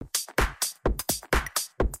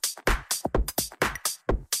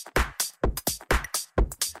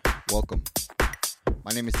Welcome.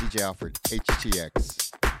 My name is DJ Alfred, HTX.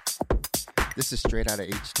 This is Straight Outta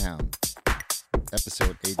H-Town,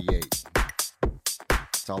 episode 88.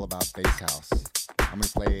 It's all about bass house. I'm going to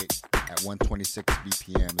play it at 126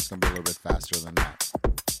 BPM. It's going to be a little bit faster than that.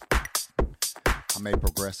 I may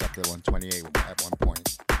progress up to 128 at one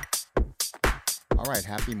point. All right,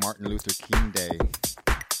 happy Martin Luther King Day.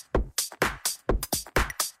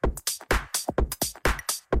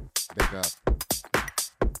 Big up.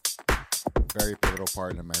 Very pivotal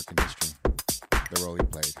part in American history, the role he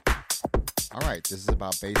played. All right, this is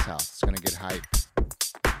about bass house. It's going to get hype.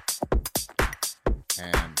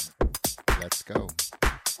 And let's go.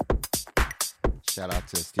 Shout out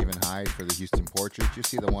to Stephen Hyde for the Houston portrait. You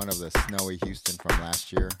see the one of the snowy Houston from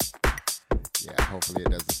last year? Yeah, hopefully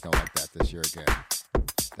it doesn't snow like that this year again.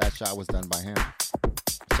 That shot was done by him.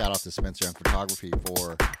 Shout out to Spencer and Photography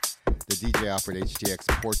for the DJ Alfred HTX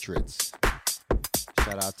portraits.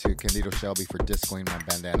 Shout out to Candido Shelby for discoing my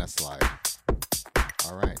bandana slide.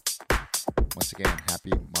 All right. Once again,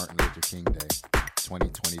 happy Martin Luther King Day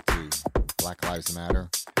 2022. Black Lives Matter.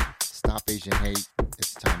 Stop Asian hate.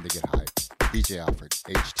 It's time to get hype. DJ Alfred,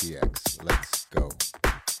 HTX. Let's go.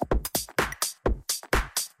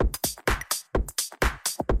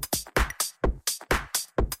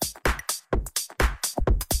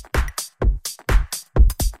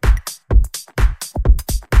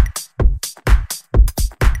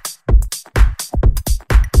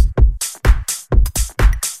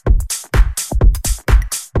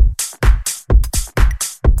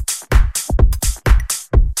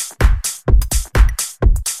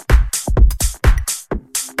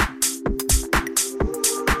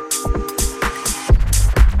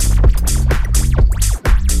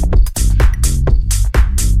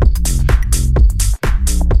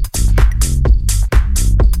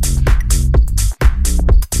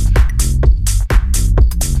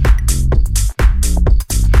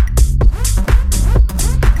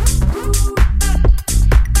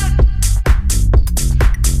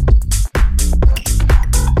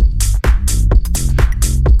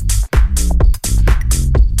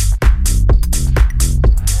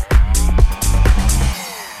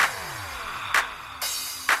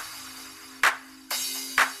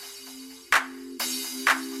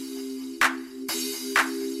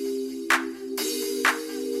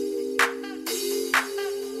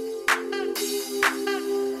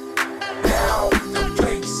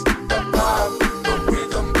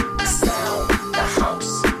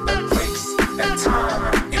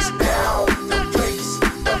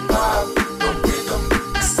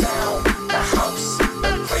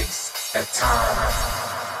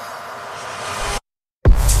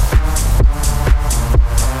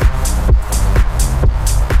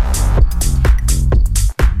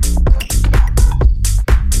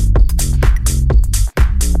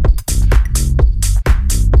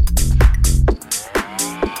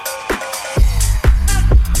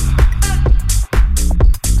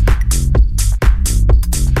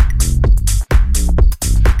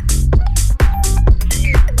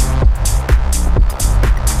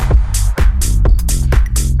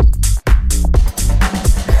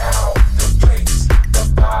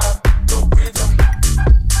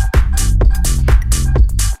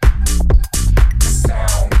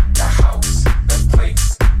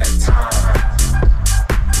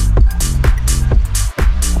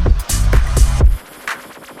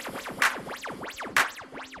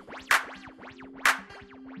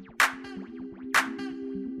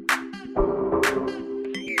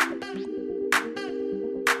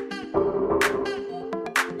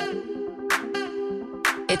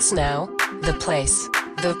 It's now, the place,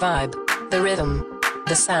 the vibe, the rhythm,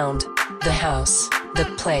 the sound, the house, the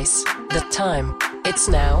place, the time. It's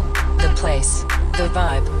now, the place, the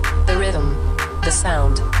vibe, the rhythm, the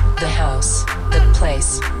sound, the house, the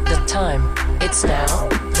place, the time. It's now,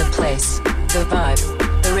 the place, the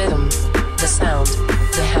vibe, the rhythm, the sound,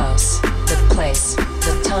 the house, the place,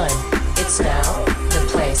 the time. It's now, the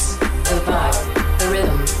place, the vibe, the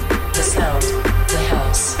rhythm, the sound, the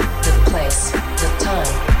house, the place, the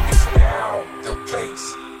time. It's now, the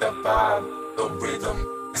place, the vibe, the rhythm,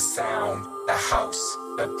 the sound, the house,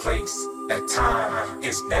 the place, the time.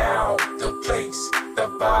 It's now, the place, the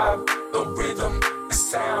vibe, the rhythm, the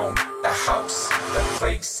sound, the house, the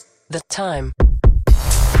place, the time.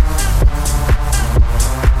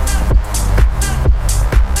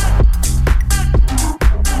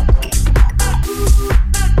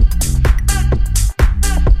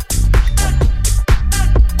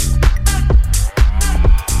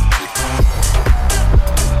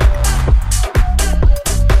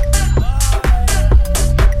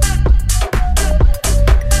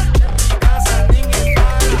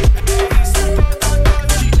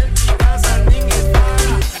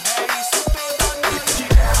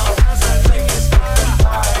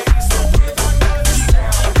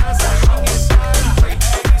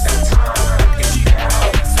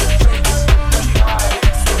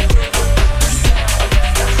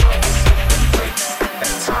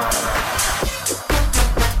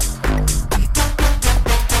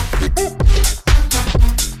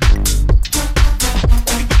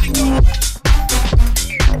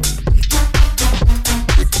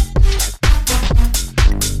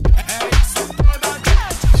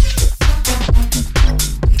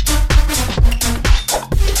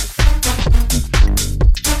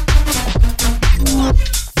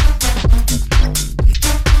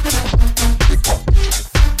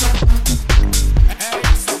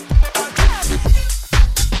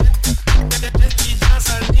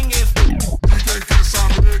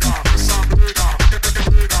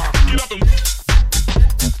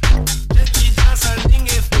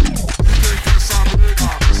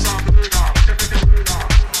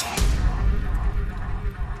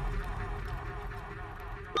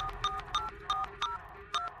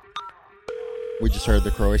 We just heard the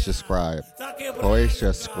Croatia Squad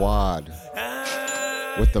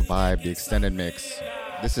with the vibe, the extended mix.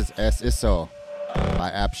 This is S ISO by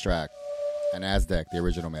Abstract and Aztec, the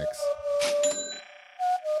original mix.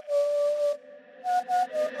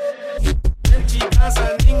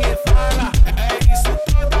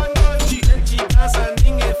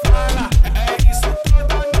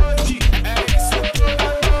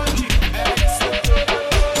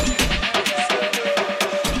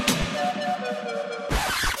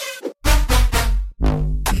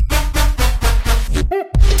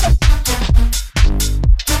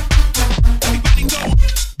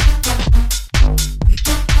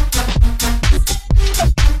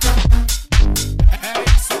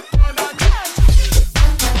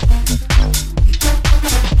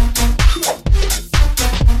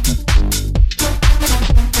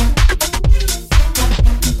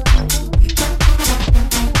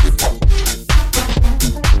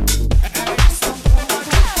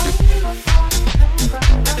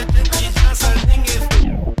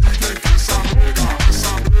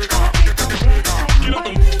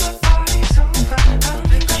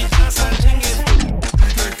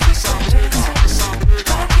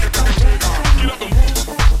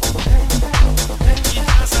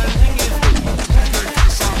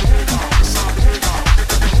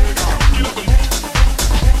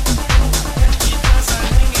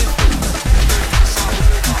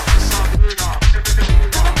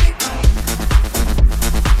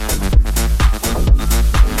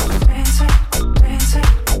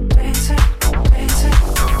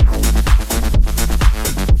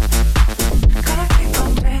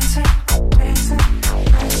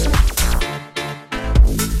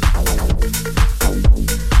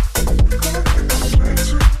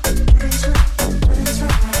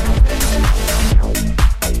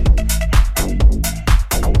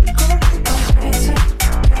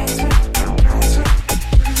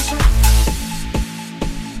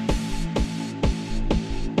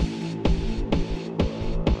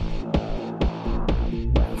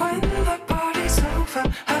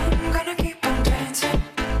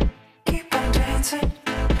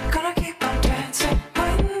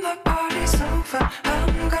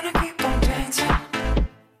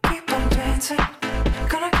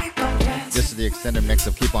 Extended mix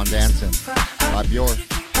of Keep On Dancing by Bjork.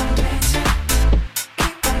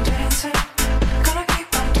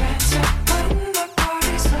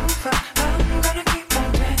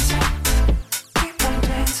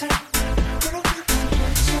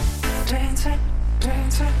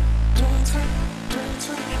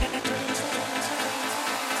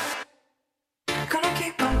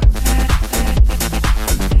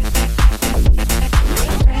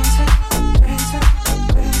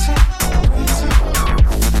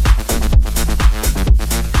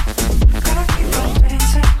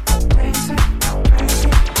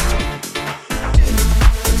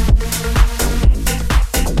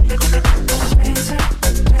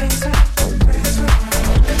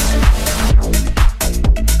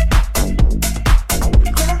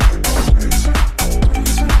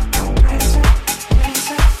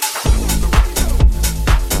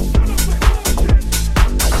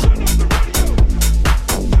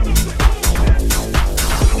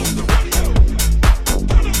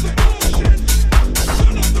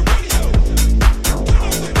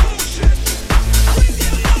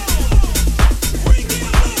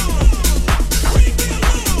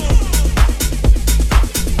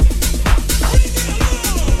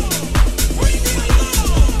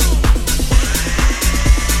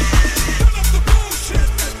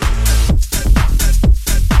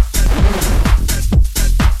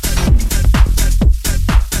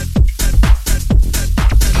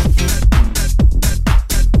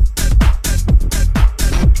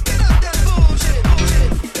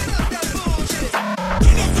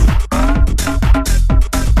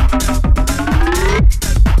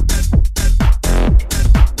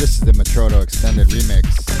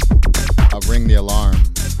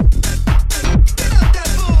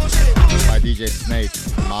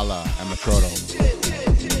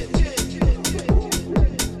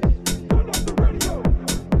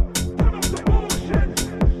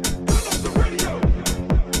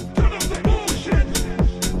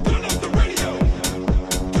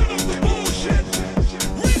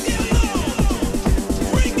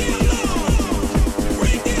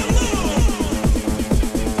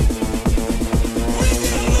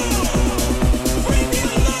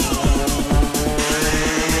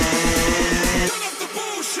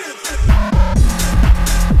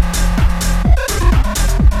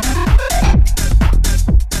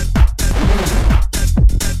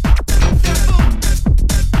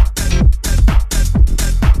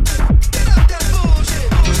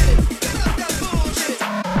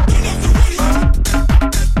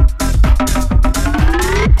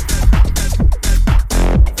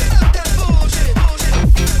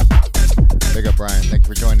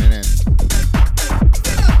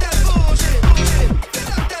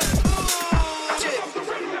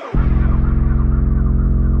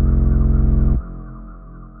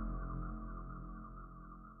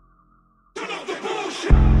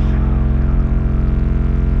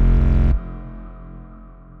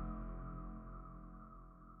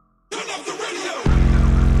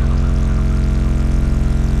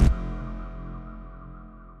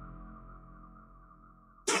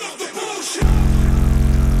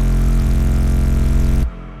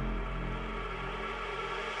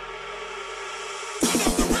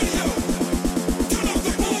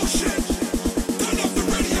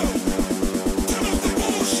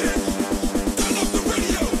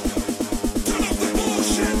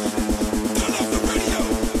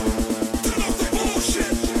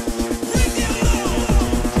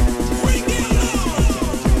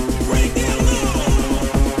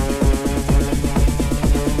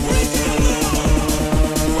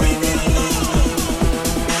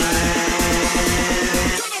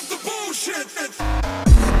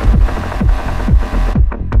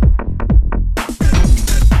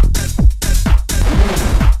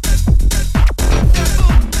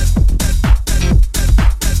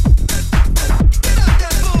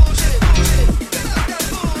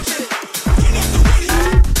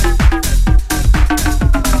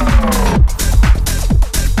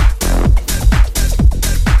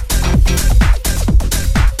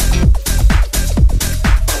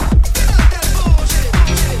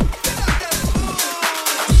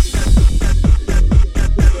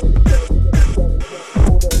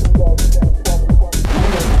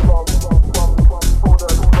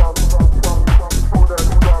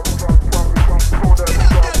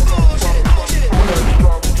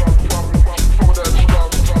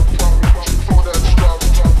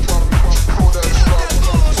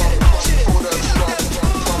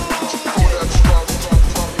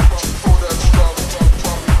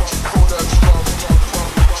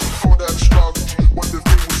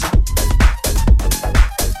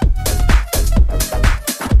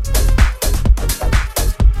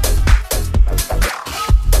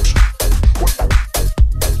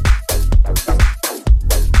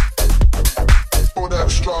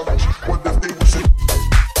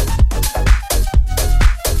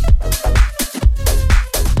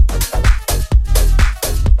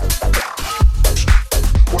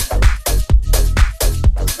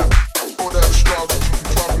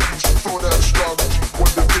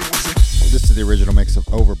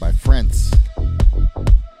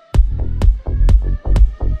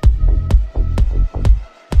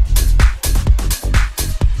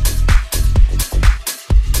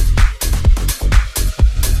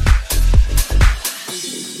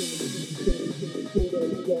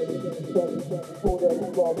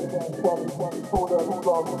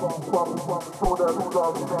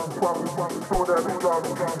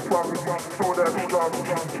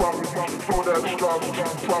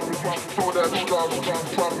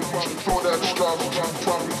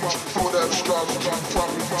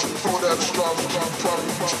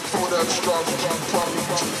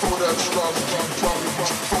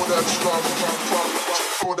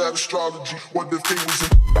 Astrology, what if they was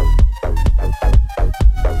in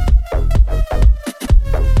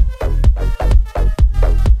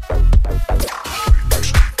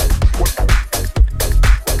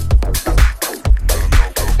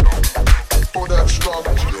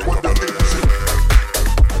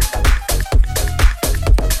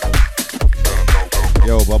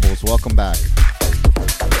Yo, Bubbles, welcome back.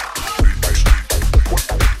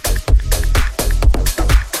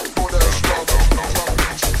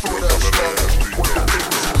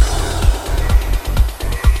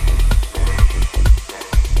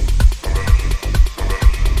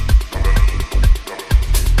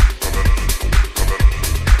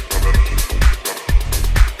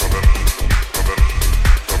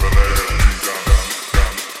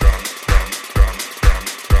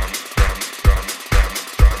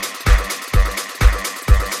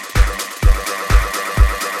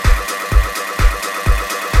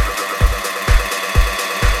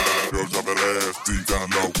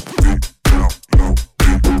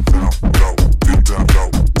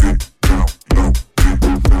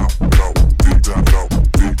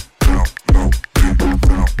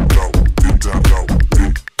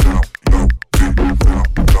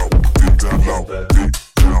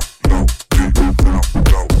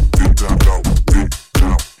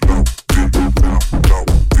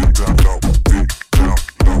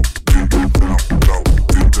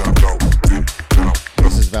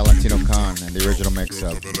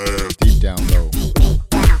 Down,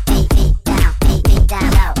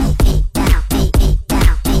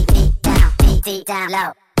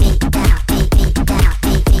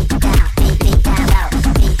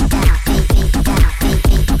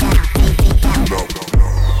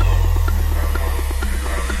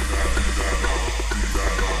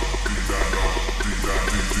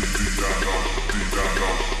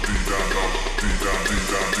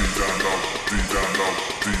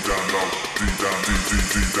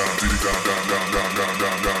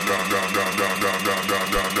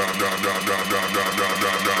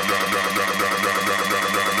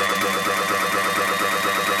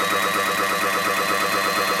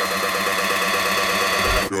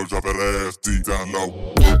 down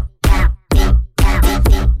low.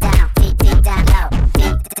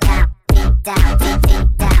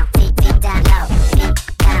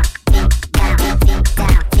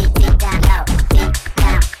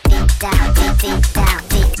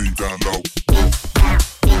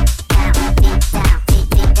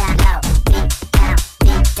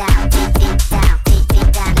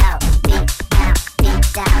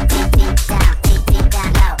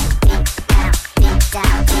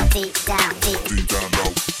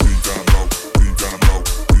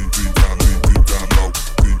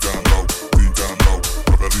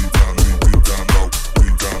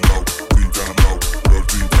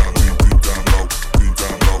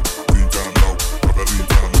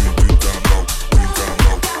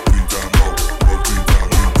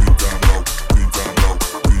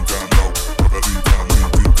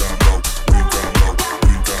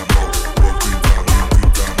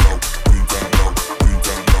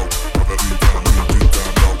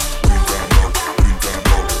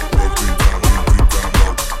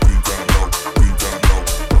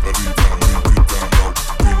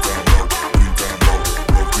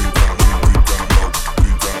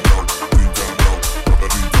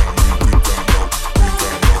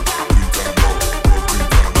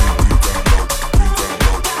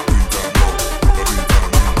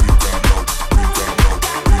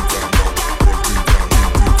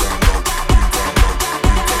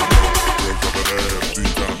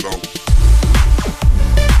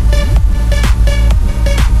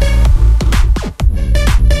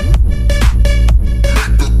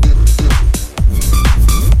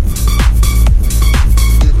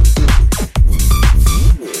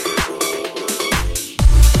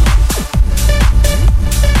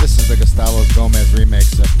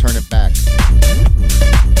 Remix of Turn It Back.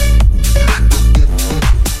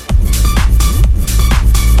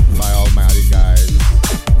 By Almighty Guys.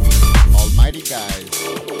 Almighty Guys.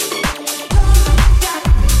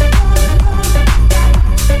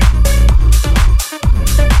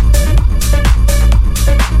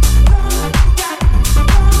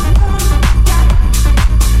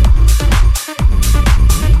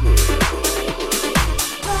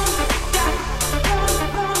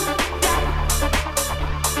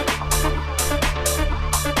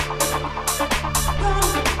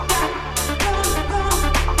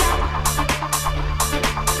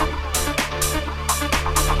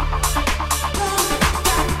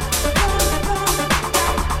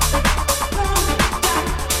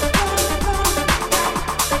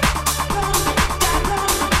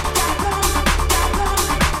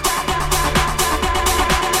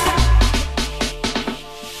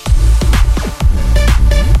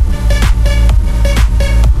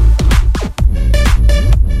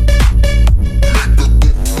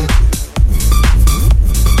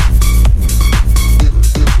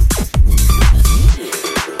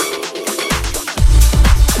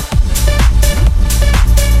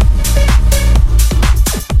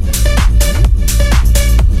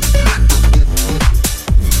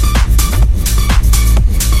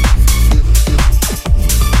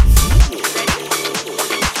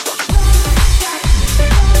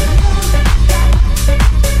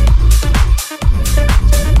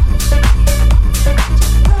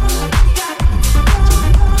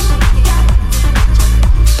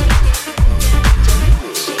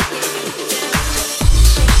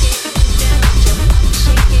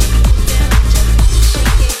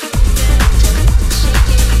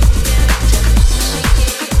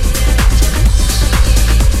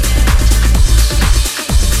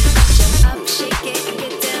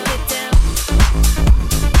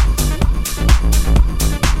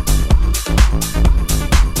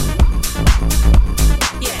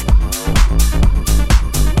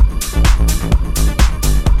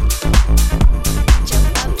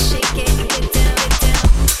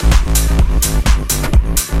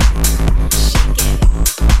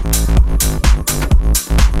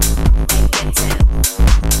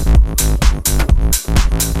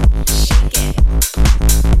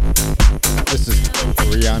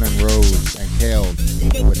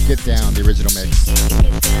 Get Down, the original mix.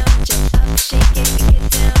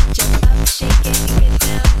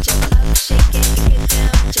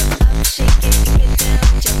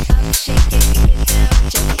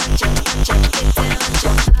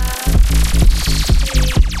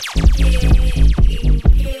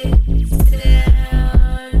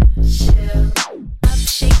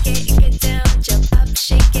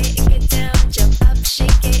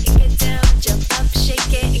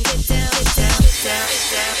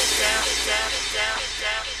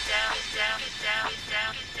 Down.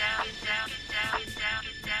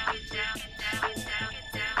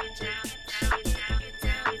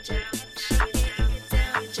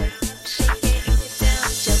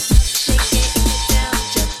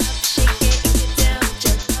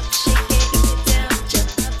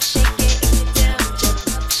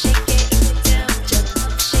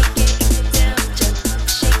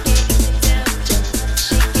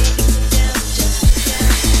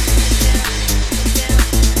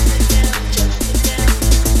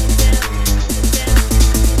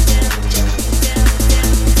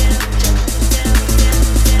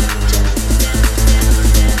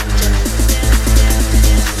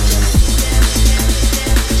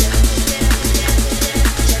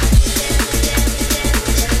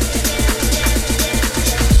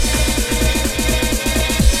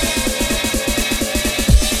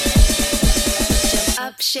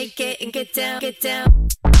 get down.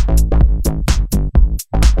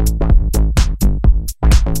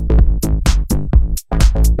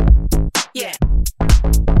 Yeah.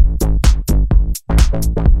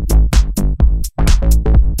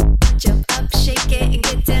 Jump up, shake it, and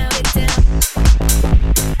get down, get down.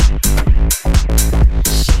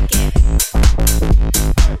 Shake it.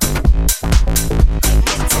 And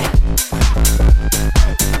get down.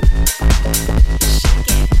 Shake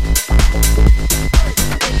it.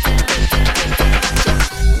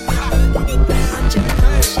 Jump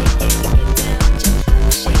up, shake it, and get down. Jump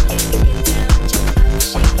up, shake it, and get down. Jump up, shake it, and get down. Jump up,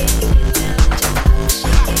 shake it, and get down.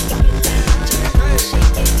 Jump up, shake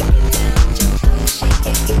it, and get down. Jump up, shake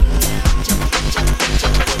it, and get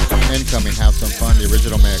down. Incoming, have some fun, the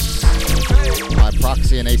original mix by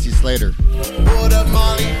Proxy and AC Slater. Put up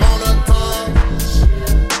Molly on the tongue.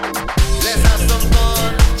 Let's have some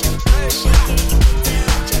fun.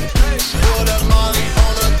 Put up Molly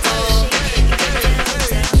on the tongue.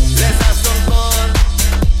 Let's have some fun.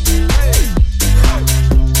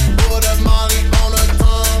 Put up Molly on the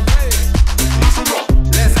tongue.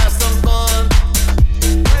 Let's have some fun.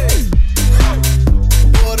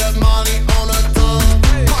 Put up Molly on the tongue.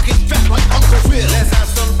 Pockets fat like Uncle Phil. Let's have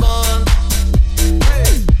some fun.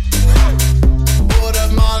 Put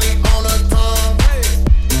up Molly on the tongue.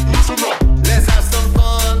 Let's have some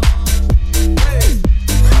fun.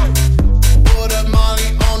 Put up Molly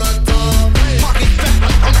on the tongue. Pockets fat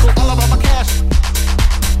like Uncle, all about my cash.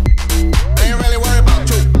 I ain't really worried about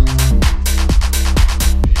you.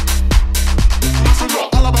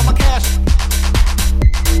 All about my cash.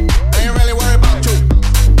 I ain't really worried about you.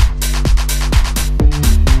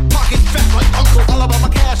 Pockets fat like Uncle, all about my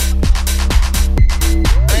cash.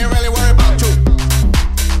 I ain't really worried about you.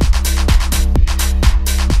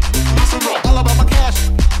 All about my cash.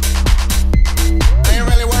 I ain't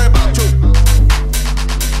really worried about you.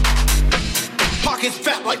 Pockets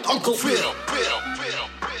fat like Uncle Phil.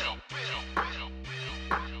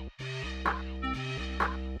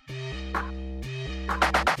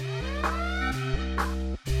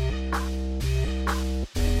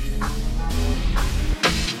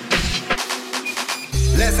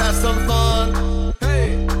 Let's have some fun.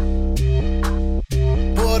 Hey.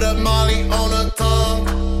 Put up Molly on the tongue.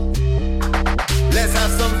 Let's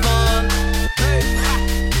have some fun. Hey.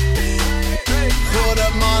 Put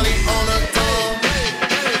up Molly on the tongue.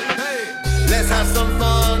 Let's have some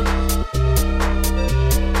fun.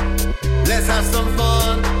 Let's have some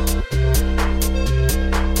fun.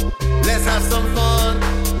 Let's have some fun.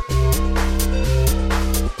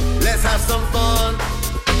 Let's have some fun.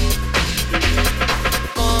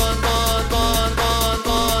 Fun, fun, fun, fun,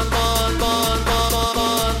 fun, fun, fun, fun, fun,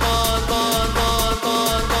 fun, fun,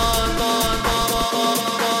 fun, fun, fun,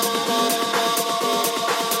 fun.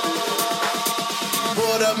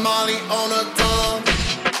 Put up Molly on the tongue.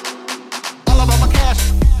 All about my cash.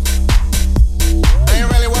 I ain't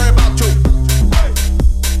really worried about you.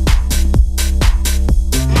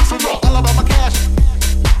 All about my cash.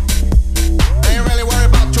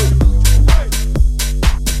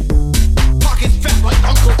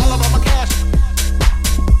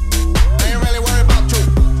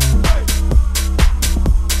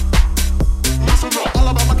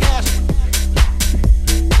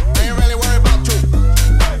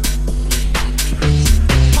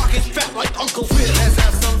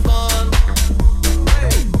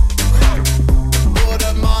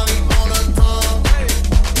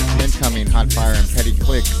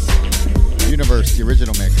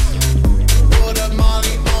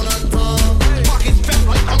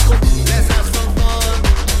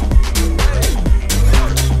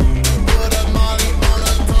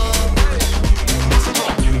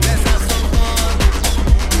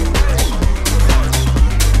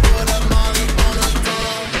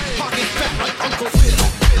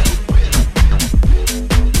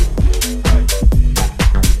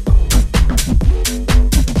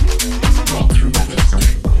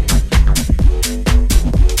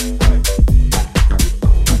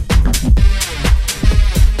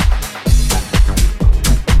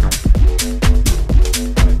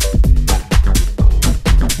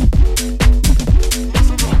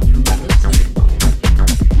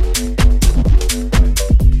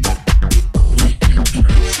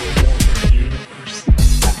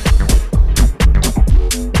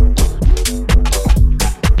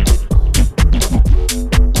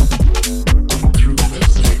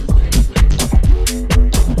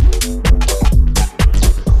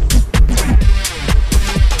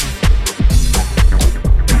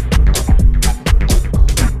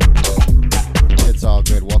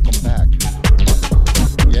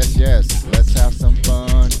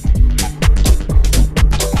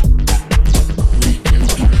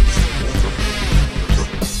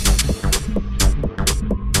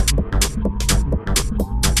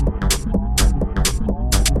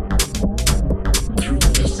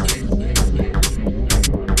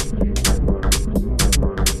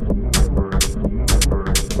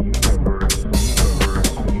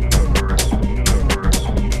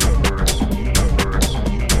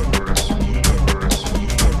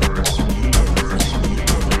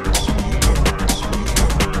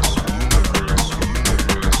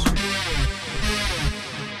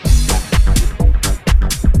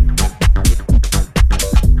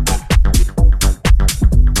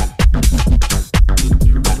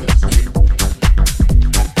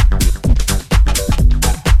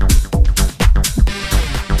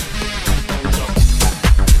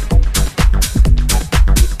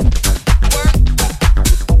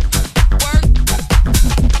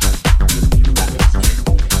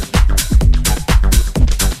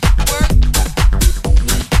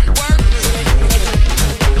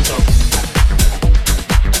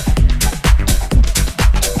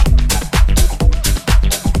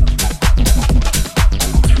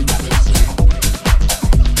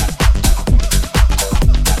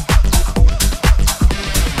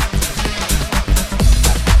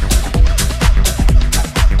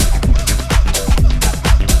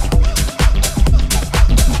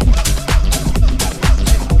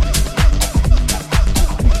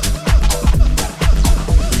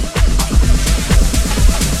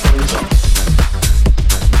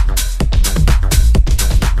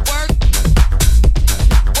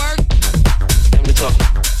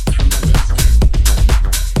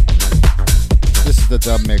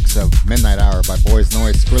 remix of Midnight Hour by Boys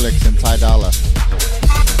Noise, Skrillex, and Ty Dolla.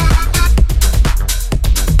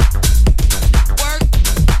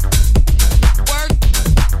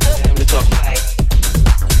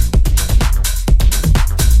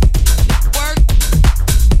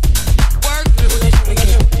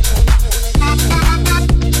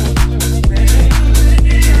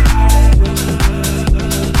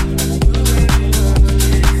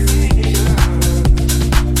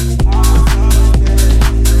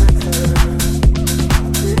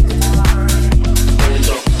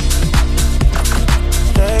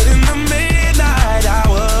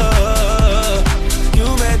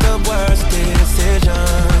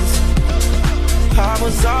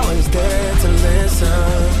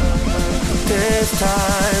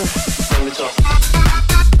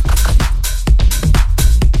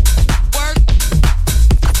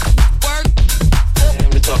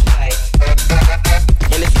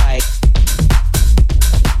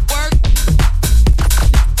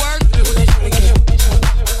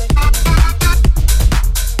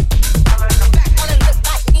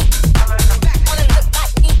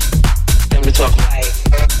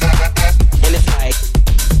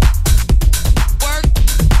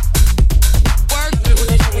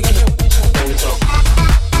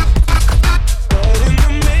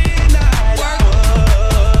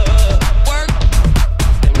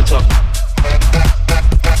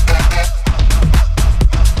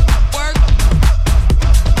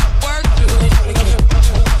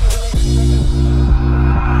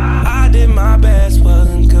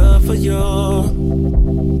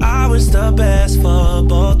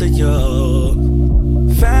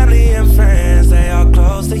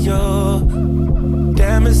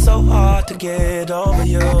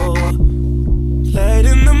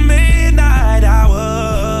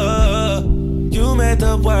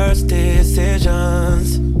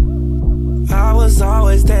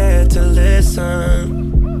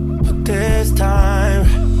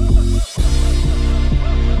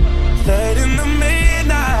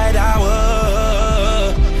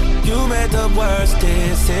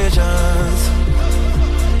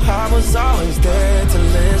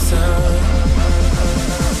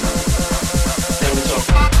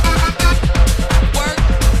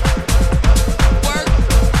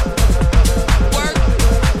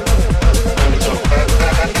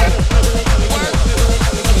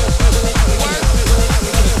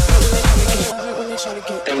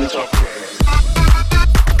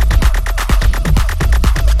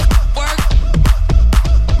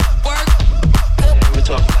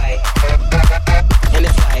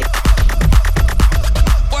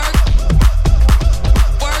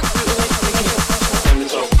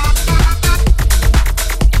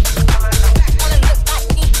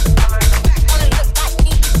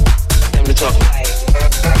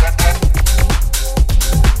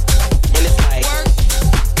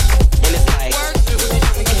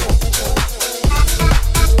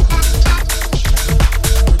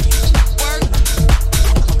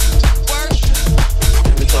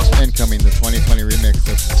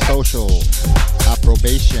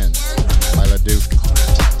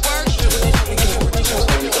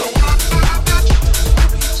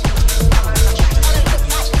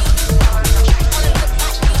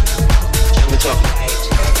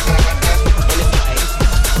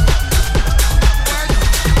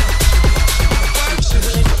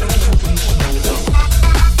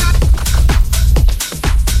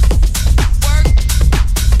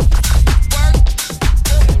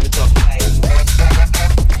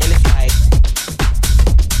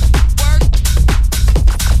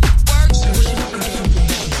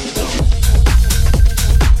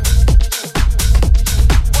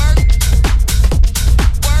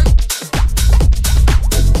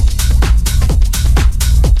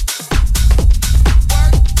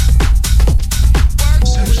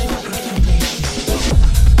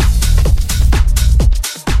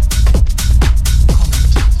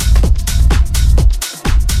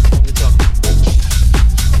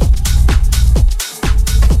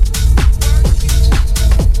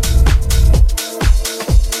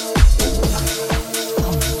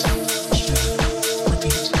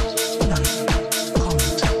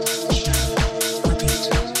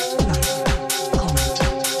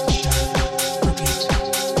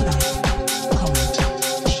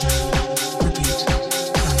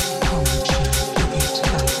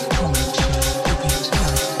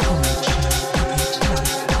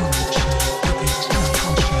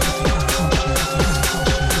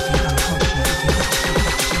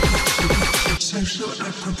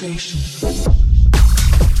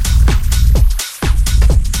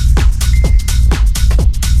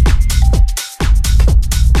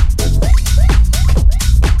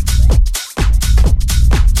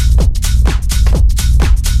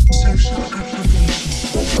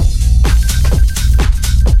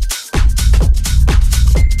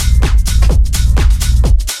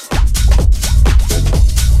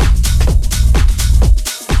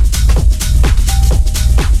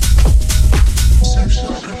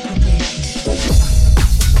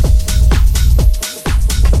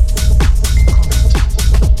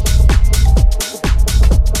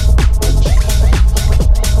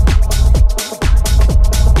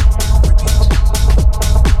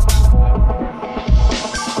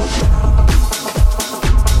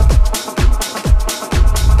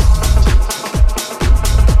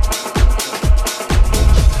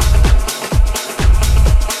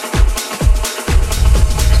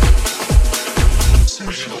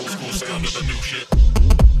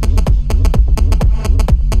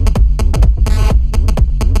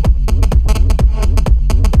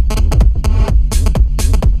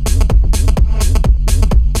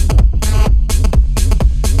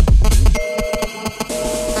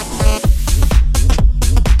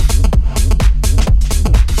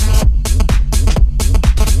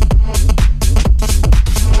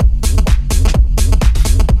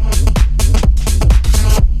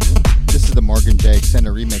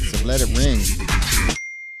 Let It Ring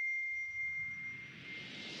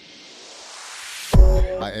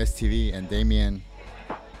by STV and Damien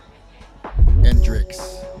Hendrix.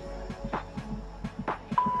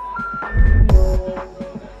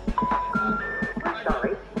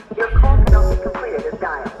 Sorry, your call cannot be completed as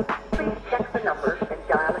dialed. Please check the number and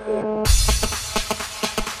dial again.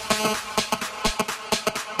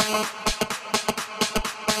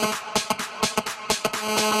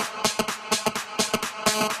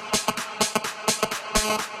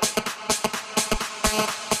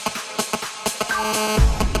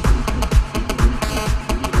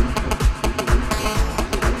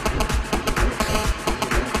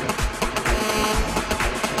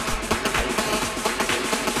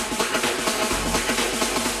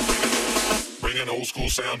 Bringing old school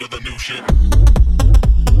sound to the new shit.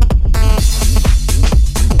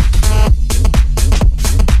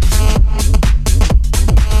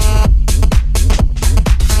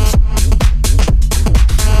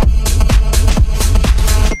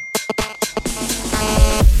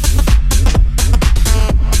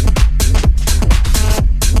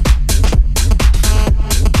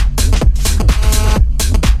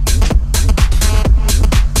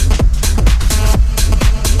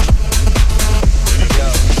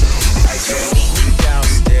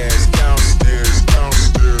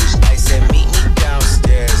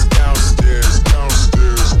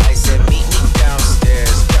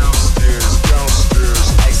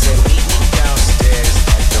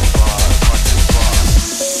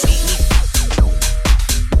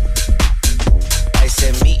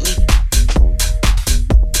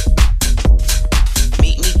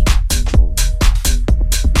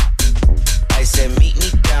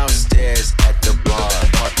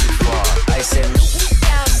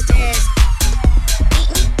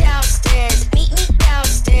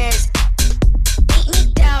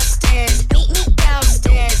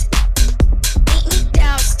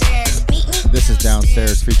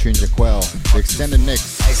 Downstairs featuring Jaquel, the extended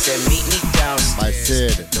mix I said meet me downstairs by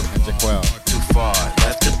Sid and Jaquel. Too far,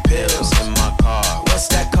 left the pills in my car. What's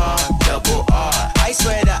that car? Double R. I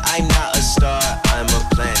swear that I'm not a star. I'm a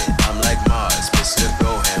planet. I'm like Mars. Mr.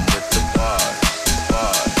 Gohan with the bars.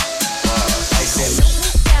 I said meet me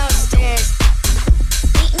downstairs.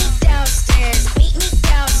 Meet me downstairs. Meet me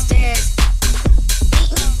downstairs. Meet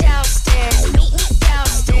me downstairs. Meet me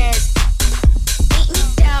downstairs. Meet me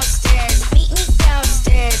downstairs. Meet me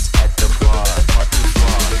downstairs at the bar.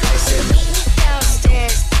 I said meet me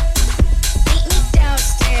downstairs. Meet me downstairs.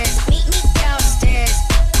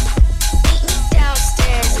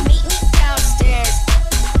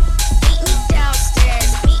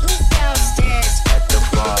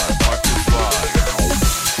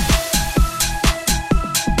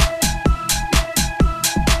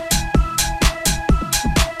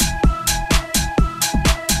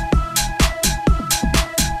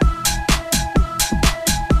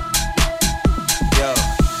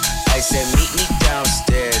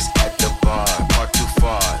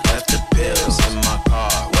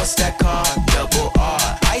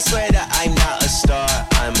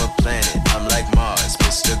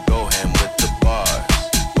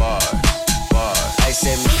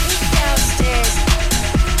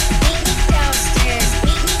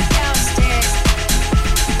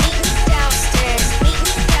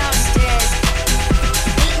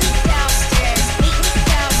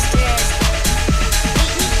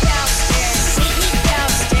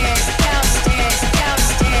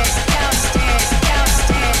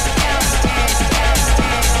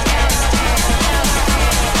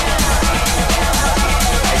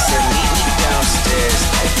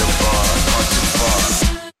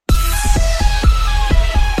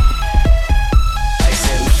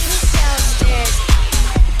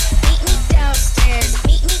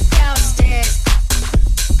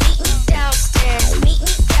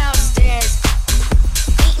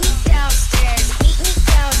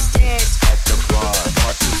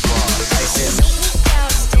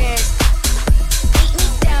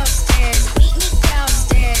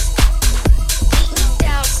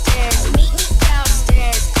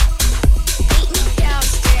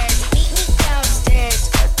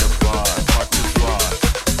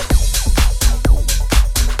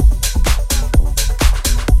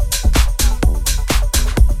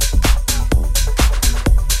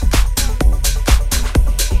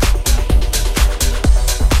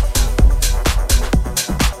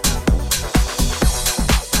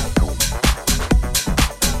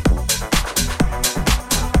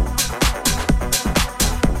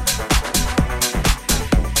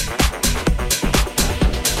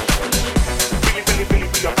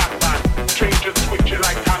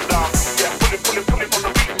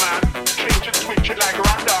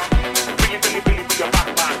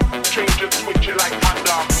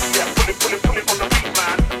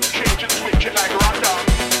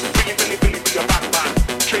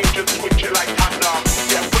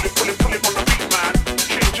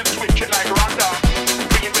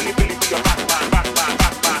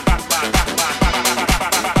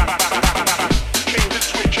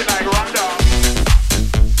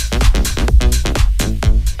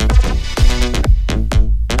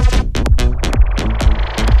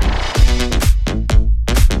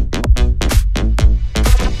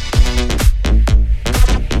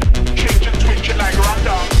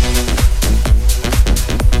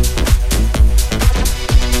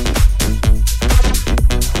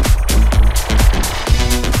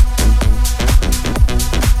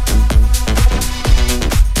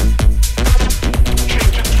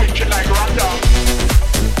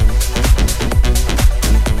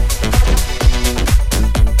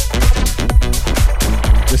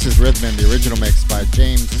 Rhythm, the original mix by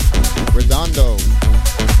James Redondo.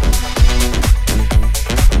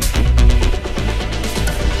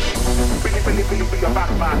 Billy, be a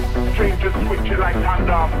bad man. Change and switch it like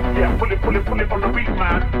tandem. Yeah, pull it on the beat,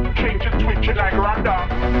 man. Change and switch it like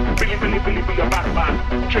random. Billy, be a bad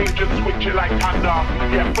man. Change and switch it like tandem.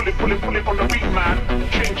 Yeah, pull it on the beat, man.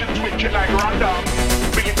 Change and switch it like random.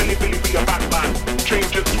 Billy, be a bad man.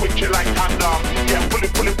 Change and switch it like tandem. Yeah, pull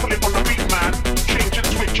it on the beat, man. Change and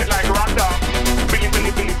switch it like random. Billy,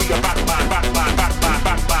 be a bad man, bad man, bad man,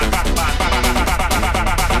 bad man, bad man, bad man,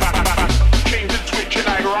 bad man. Change and switch it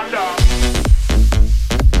like random.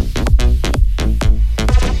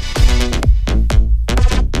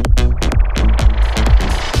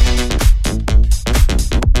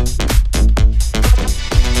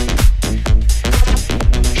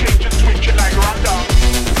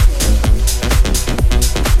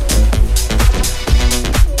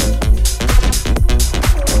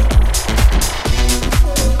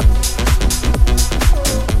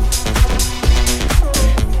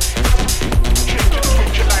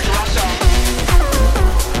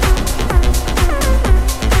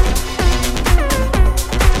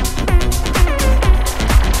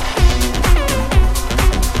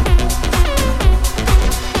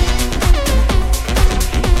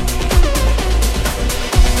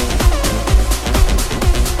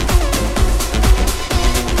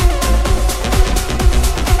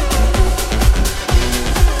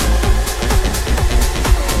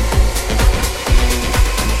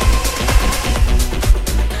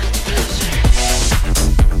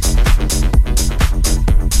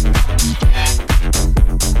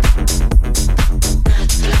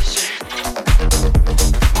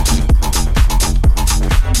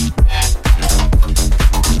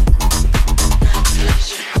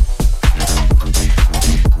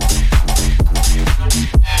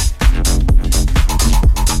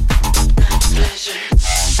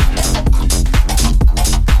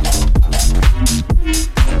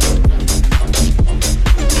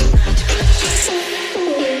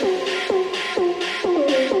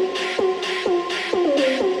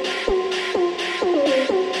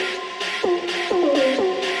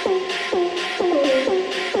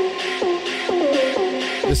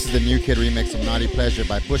 This is the New Kid remix of Naughty Pleasure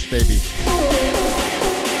by Bush Baby.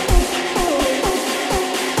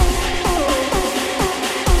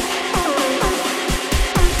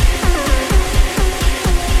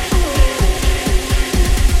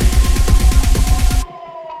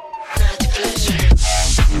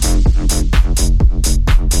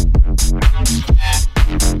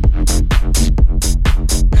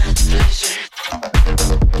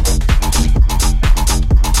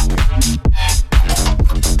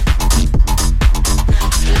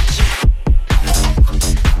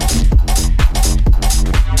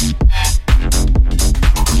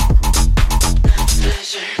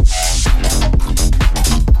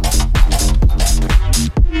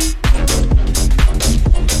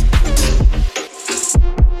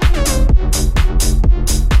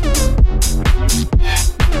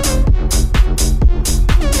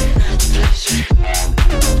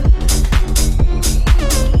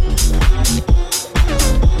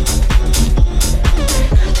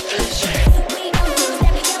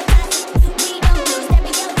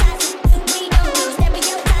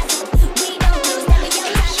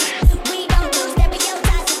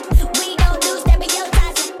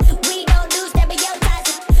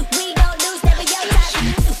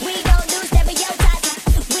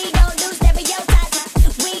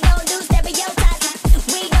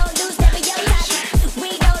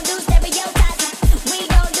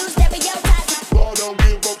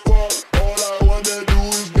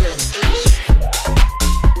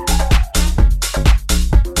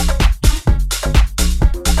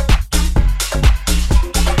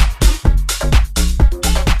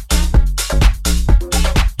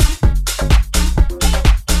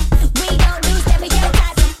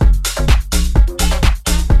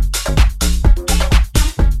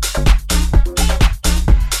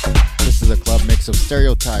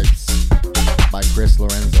 Stereotypes by Chris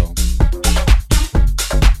Lorenzo.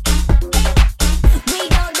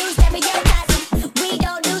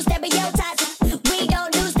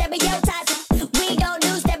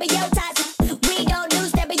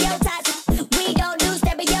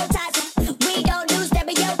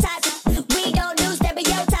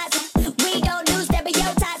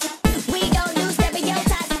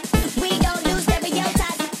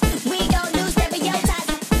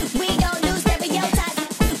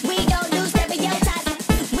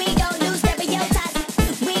 We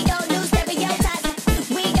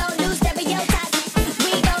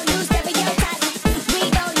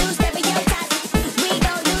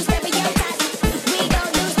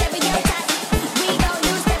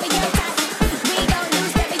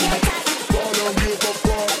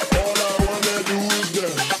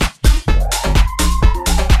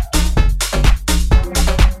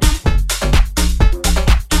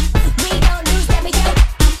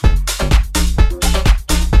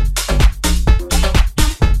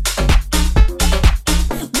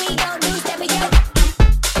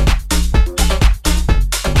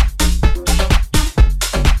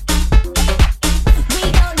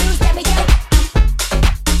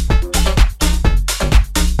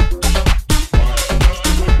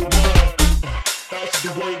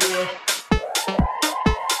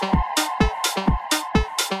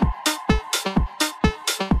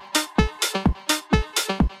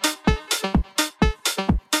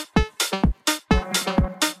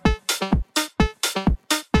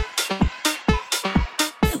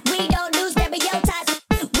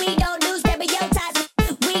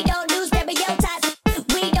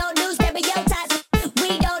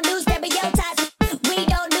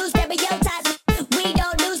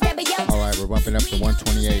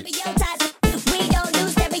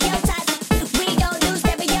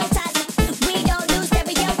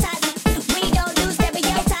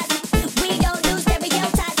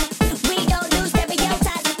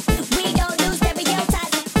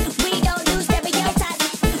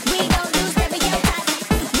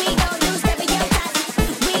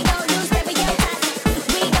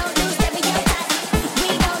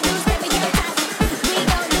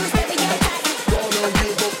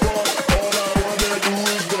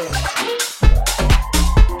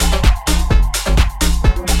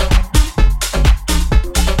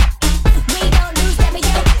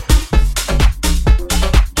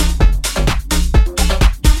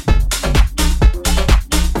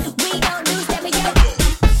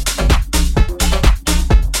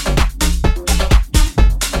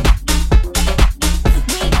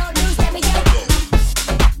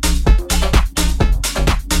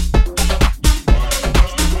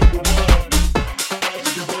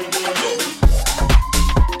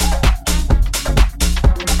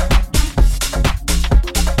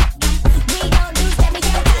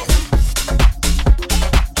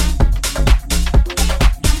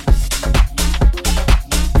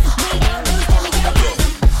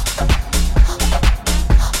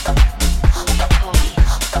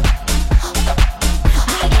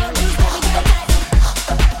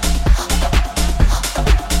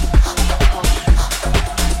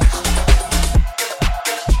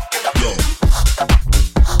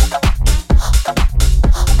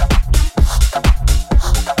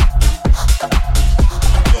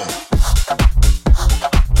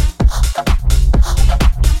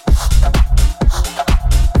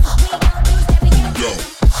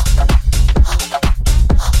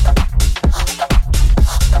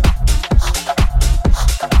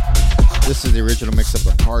the original mix of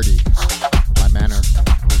The Party by Manor.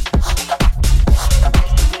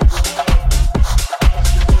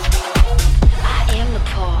 I am the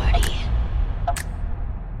party.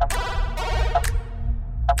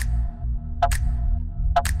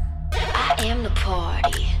 I am the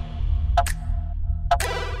party.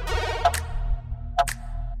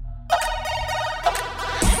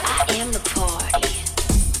 I am the party.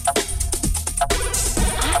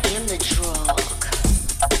 I am the drug.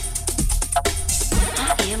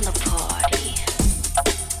 I am the party.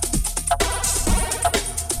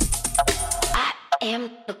 I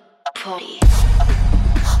am the party.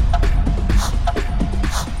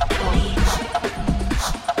 Party.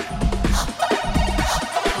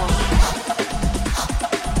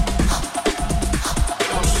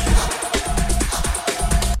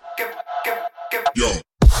 Yo.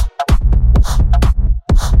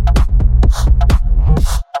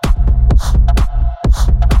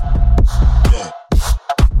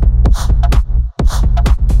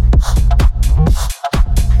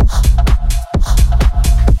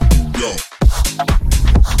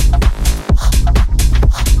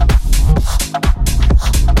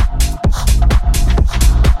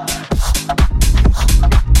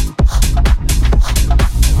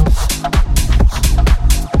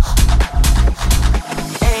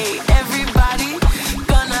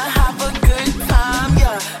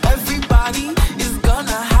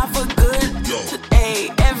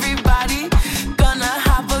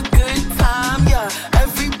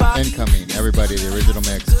 Incoming, everybody, the original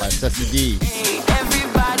mix by Ceci D.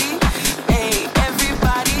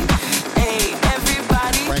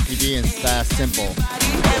 Frankie D and Fast Simple.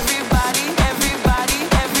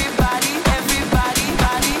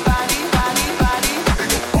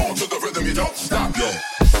 On to the rhythm, you don't stop, yo.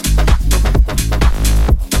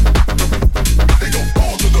 They go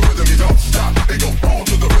on to the rhythm, you don't stop. They go on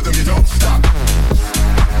to the rhythm, you don't stop.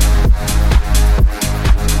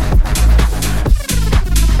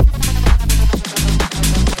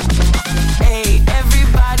 Hey,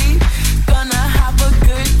 everybody gonna have a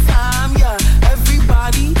good time, yeah.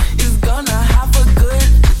 Everybody is gonna have a good.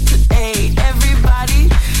 Hey, everybody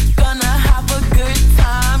gonna have a good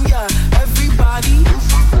time, yeah. Everybody.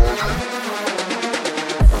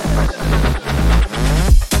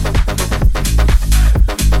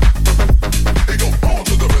 They go on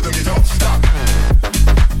to the rhythm, you don't stop.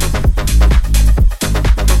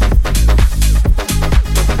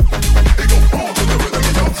 They go on to the rhythm,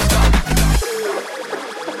 you don't stop.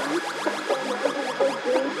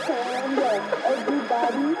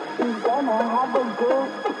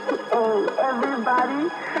 Everybody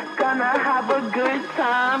gonna have a good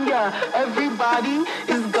time, yeah. Everybody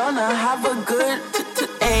is gonna have a good.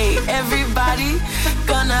 Hey, everybody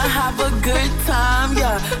gonna have a good time,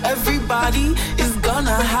 yeah. Everybody is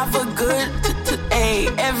gonna have a good. Hey,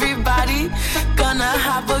 everybody gonna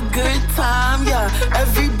have a good time, yeah.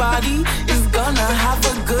 Everybody is gonna have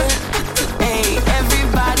a good. Hey,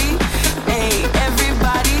 everybody. Hey,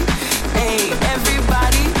 everybody. Hey,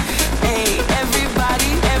 everybody. Hey,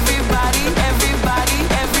 everybody. Everybody. Everybody.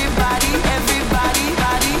 Everybody. Everybody.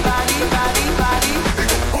 Body. Body. Body. Body. They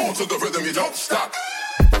go on to the rhythm, you don't stop.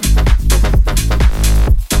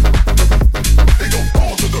 They go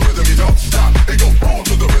on to the rhythm, you don't stop. They go on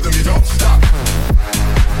to the rhythm, you don't stop.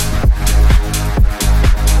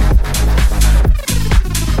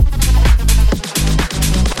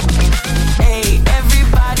 Hey,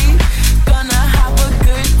 everybody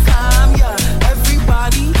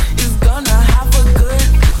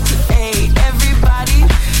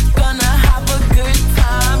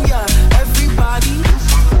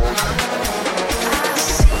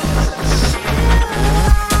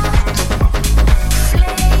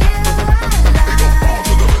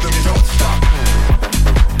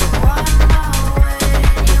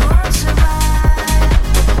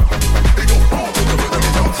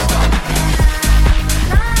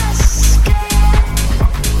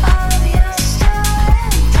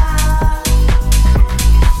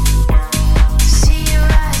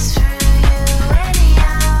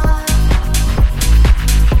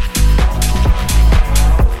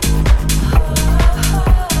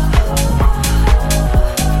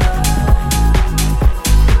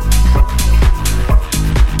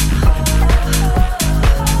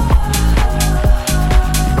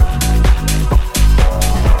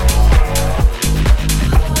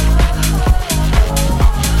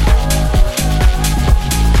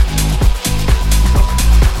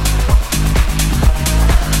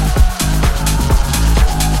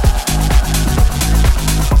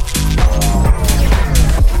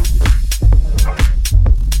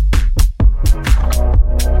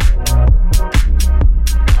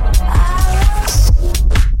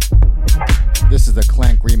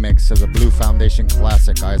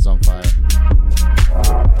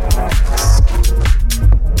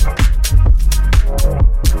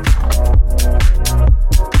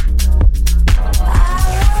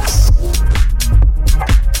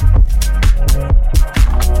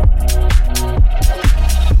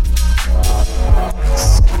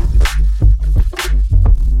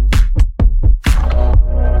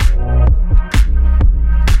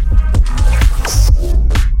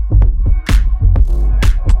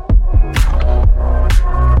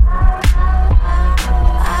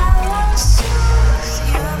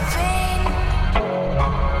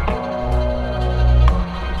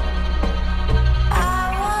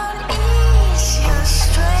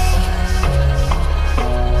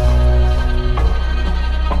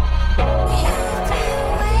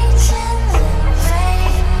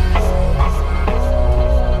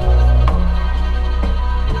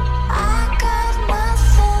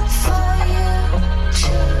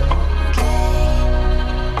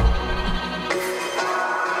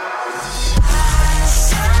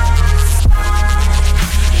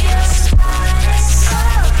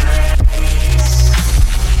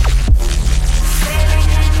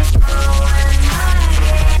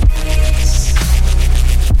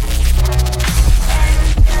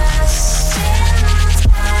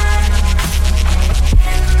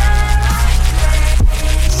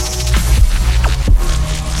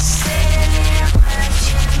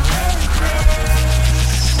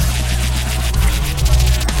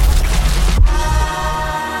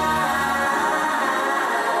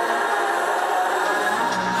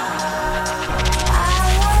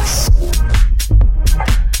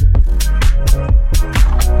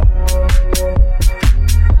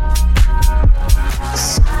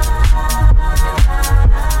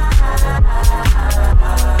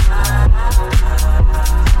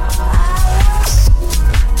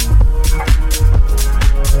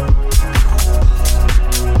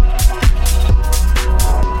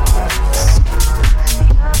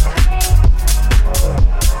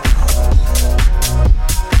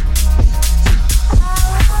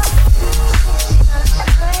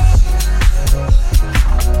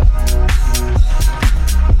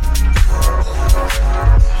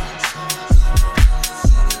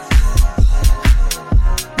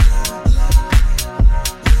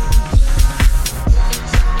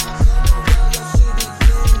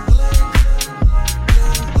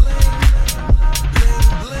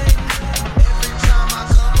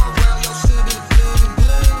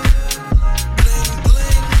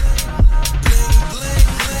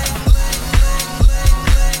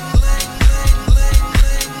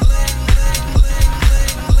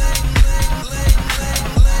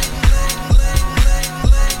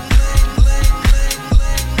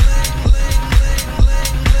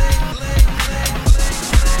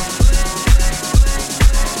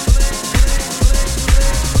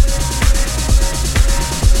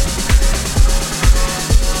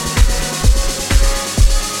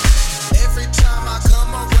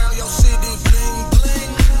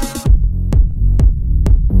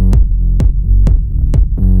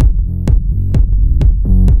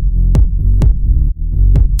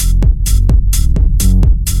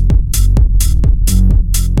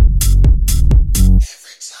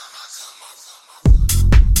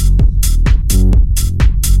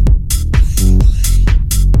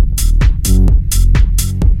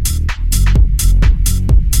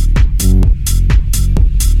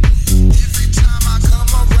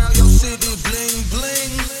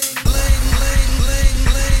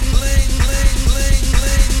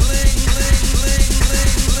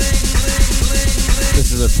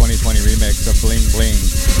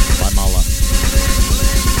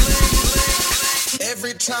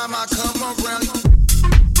time I come around.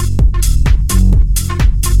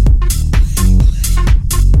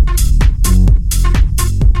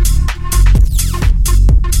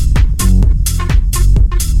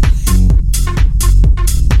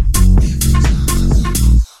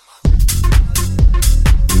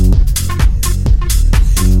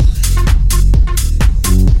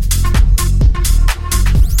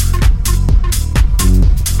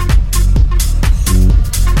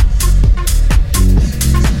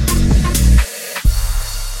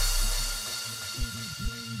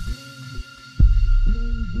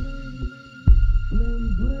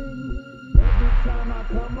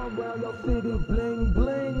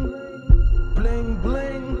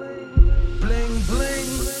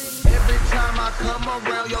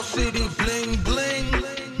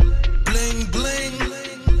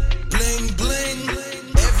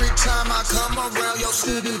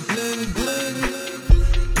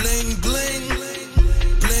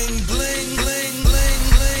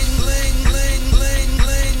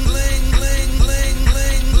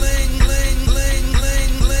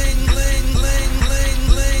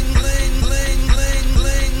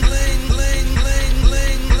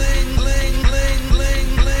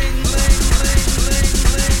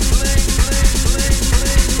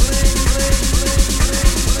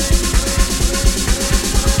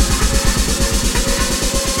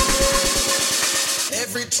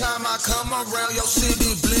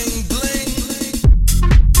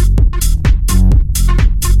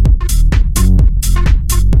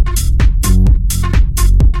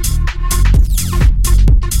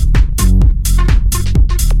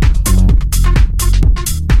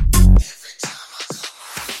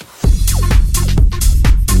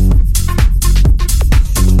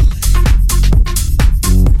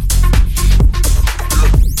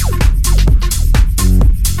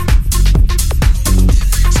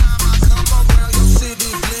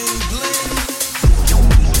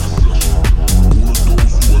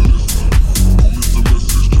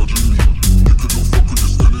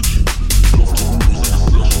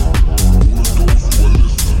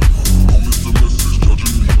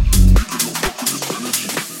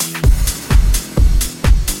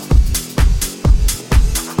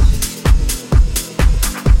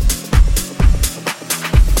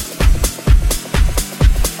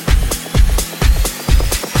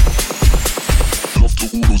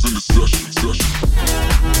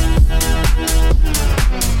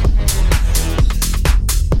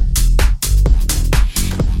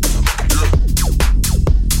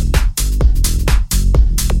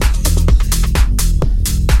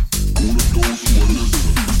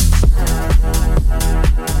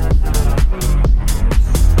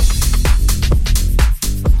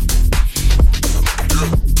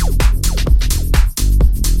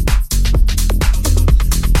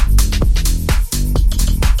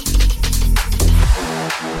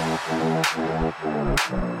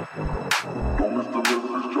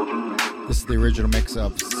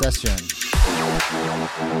 Session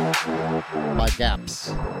by Gaps.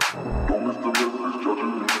 All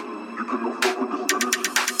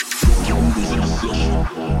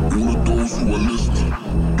of those who are listening,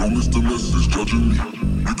 don't miss the message judging me.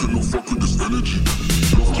 You cannot fuck with this energy.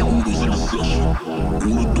 Love to all those in the session.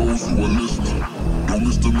 All of those who are listening, don't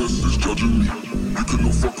miss the message judging me. You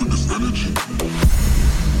cannot fuck with this energy.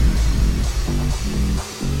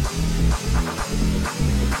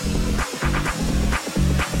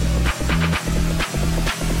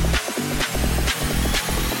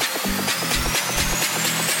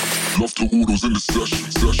 Love to all those in the session.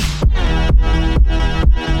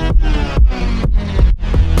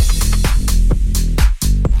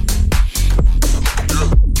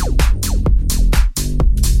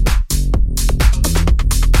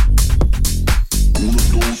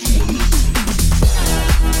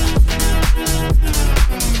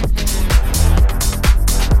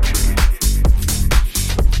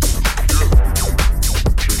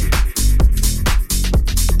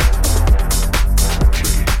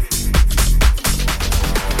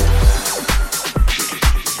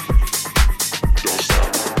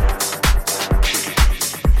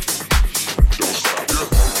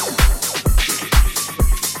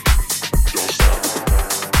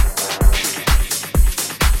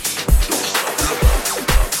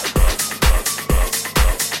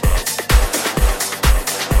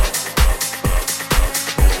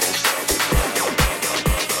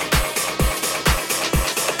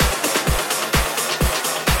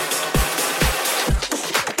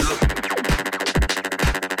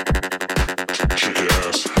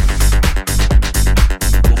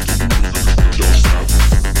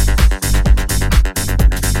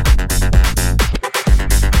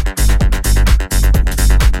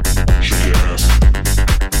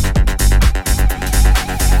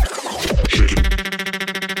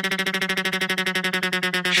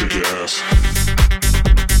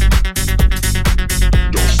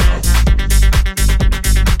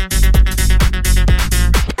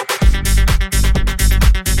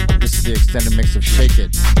 extended mix of Shake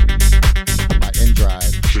It by In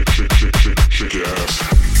Drive. Shake your ass.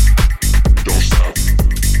 Don't stop.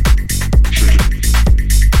 Shake it.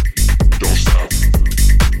 Don't stop.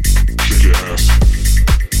 Shake your ass.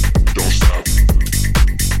 Don't stop.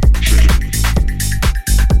 Shake it.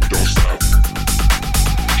 Don't stop.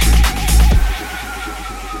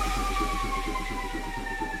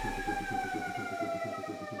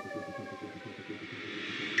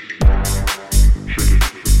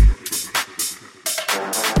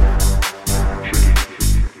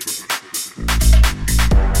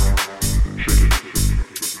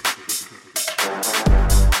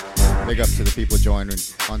 Big up to the people joining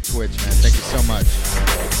on Twitch, man. Thank you so much.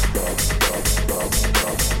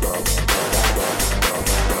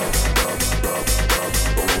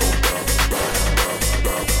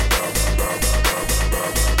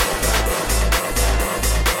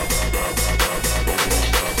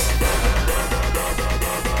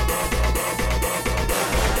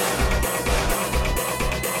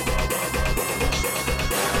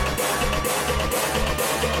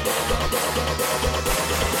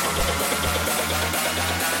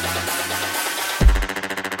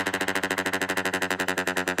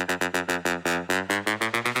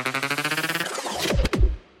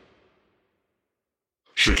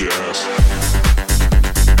 Shake your ass.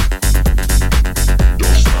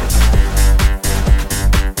 Don't stop.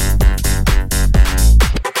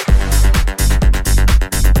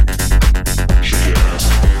 Shake your ass. Shake it.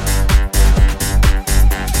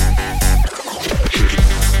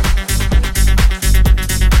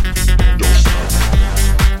 Don't stop.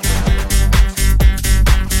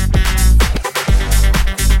 Shake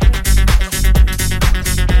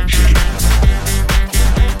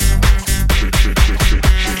it.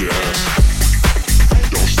 Shake your ass.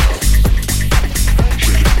 Don't stop.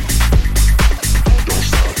 Shake it. Don't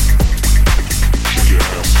stop. Shake your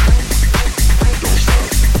ass. Don't stop. Shake it.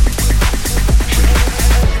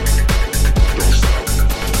 Don't stop.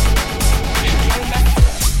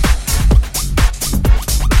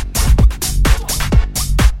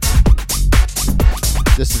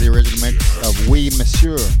 This is the original mix of Oui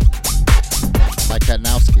Monsieur by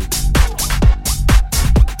Katnowski.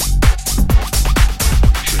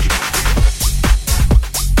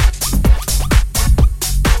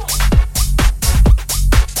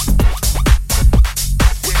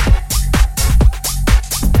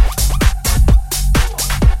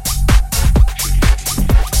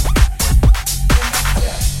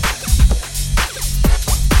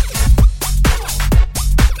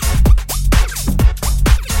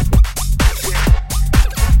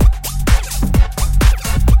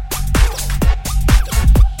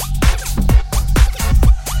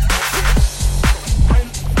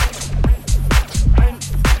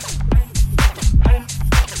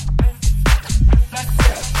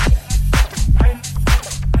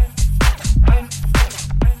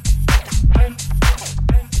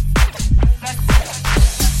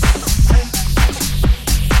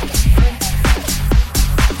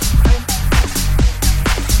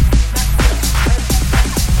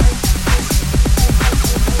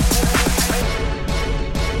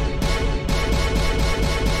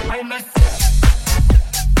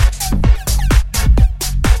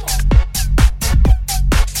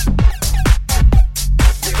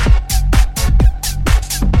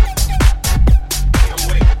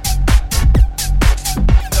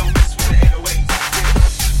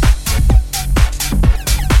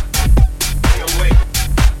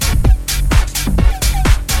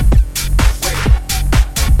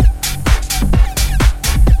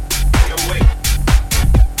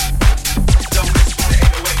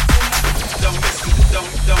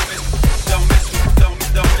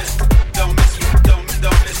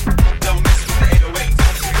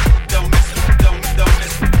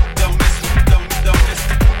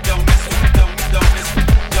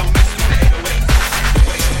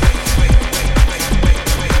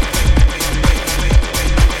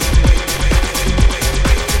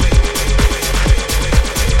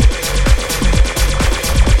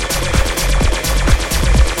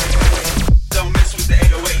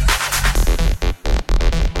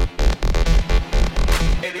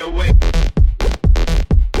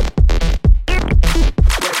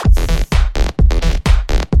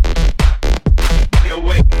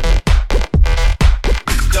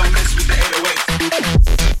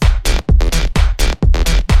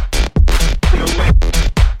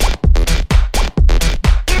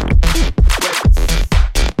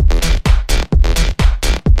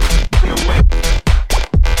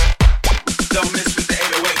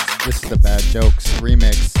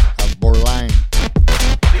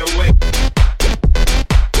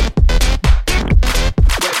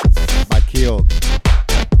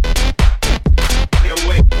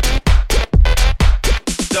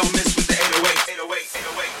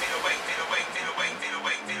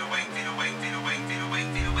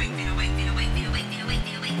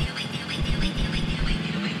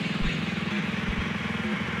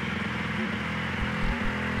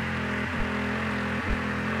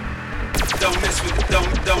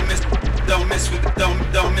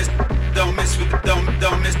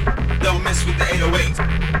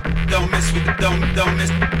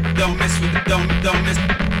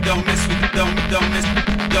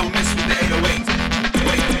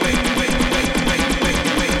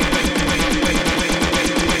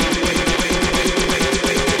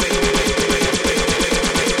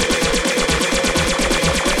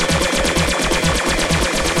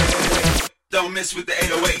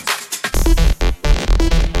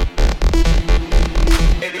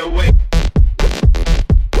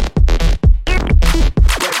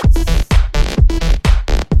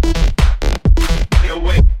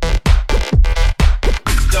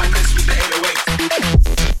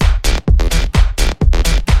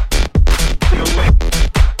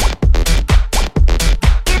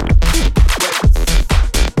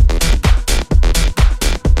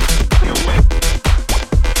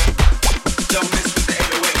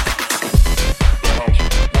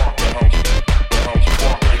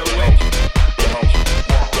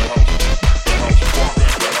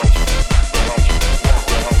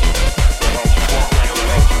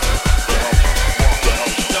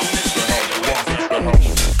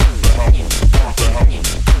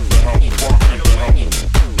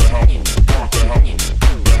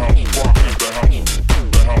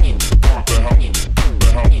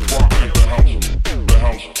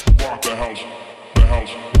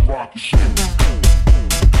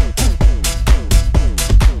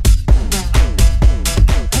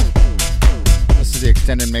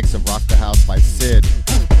 extended mix of Rock the House by Sid.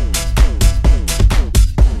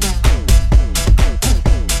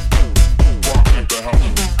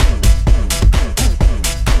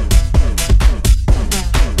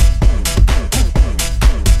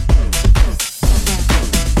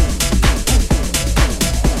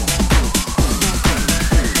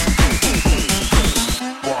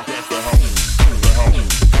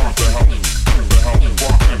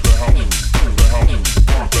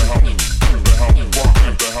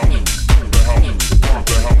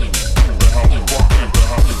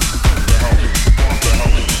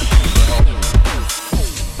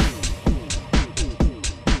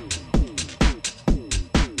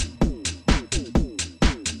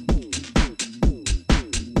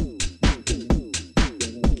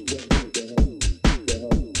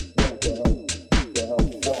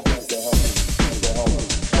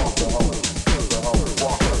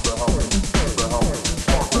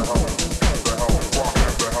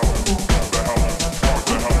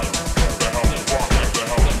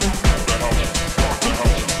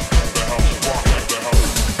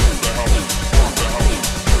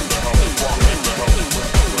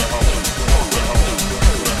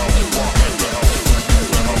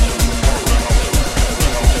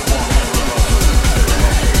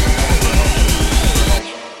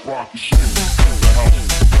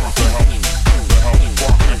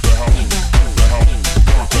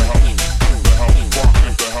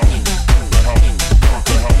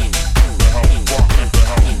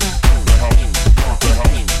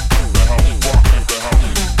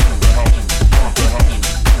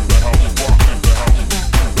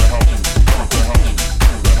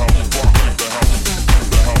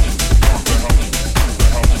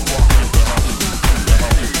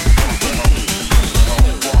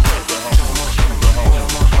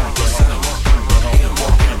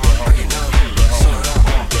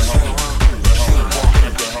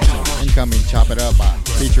 Chop It Up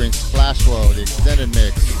featuring Splashwo, the extended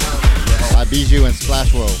mix by Bijou and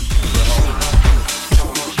Splashwo.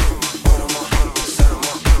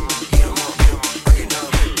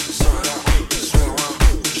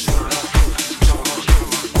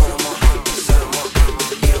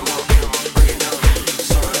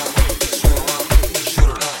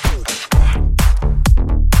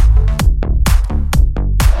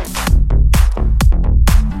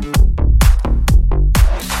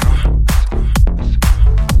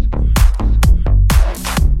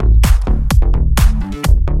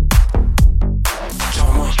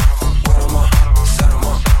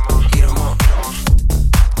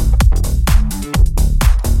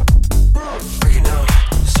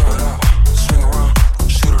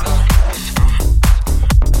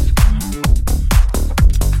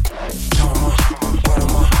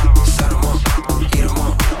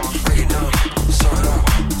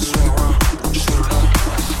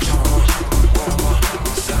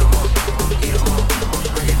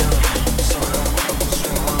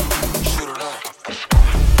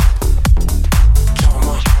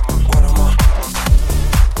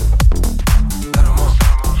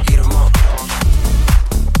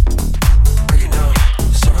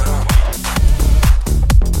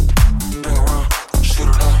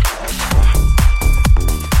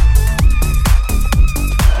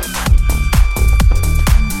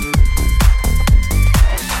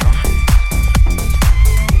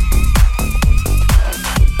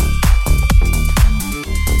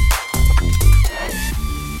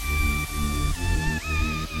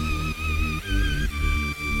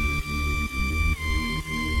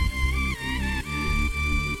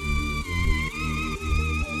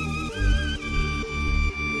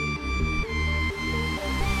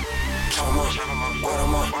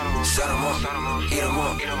 set 'em up, eat 'em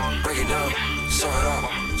up, break it down, sew it up,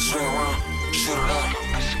 swing around, shoot it up,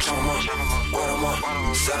 chop 'em up, wet 'em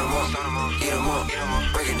up, set 'em up, eat 'em up,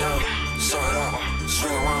 break it down, sew it up,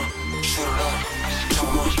 swing around, shoot it up, chop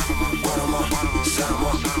 'em up, wet 'em up, set 'em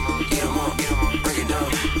up, eat 'em up, break it down,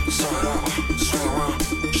 sew it up, swing around,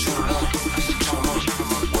 shoot it up, chop 'em up,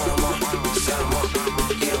 wet 'em up, set 'em up,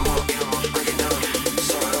 eat 'em up, break it down,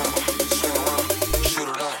 sew it up, swing around, shoot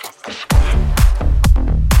it up.